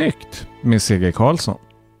var snyggt med C.G. Karlsson.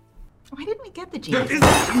 Why didn't we get the Genius?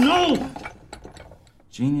 No!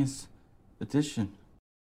 Genius edition.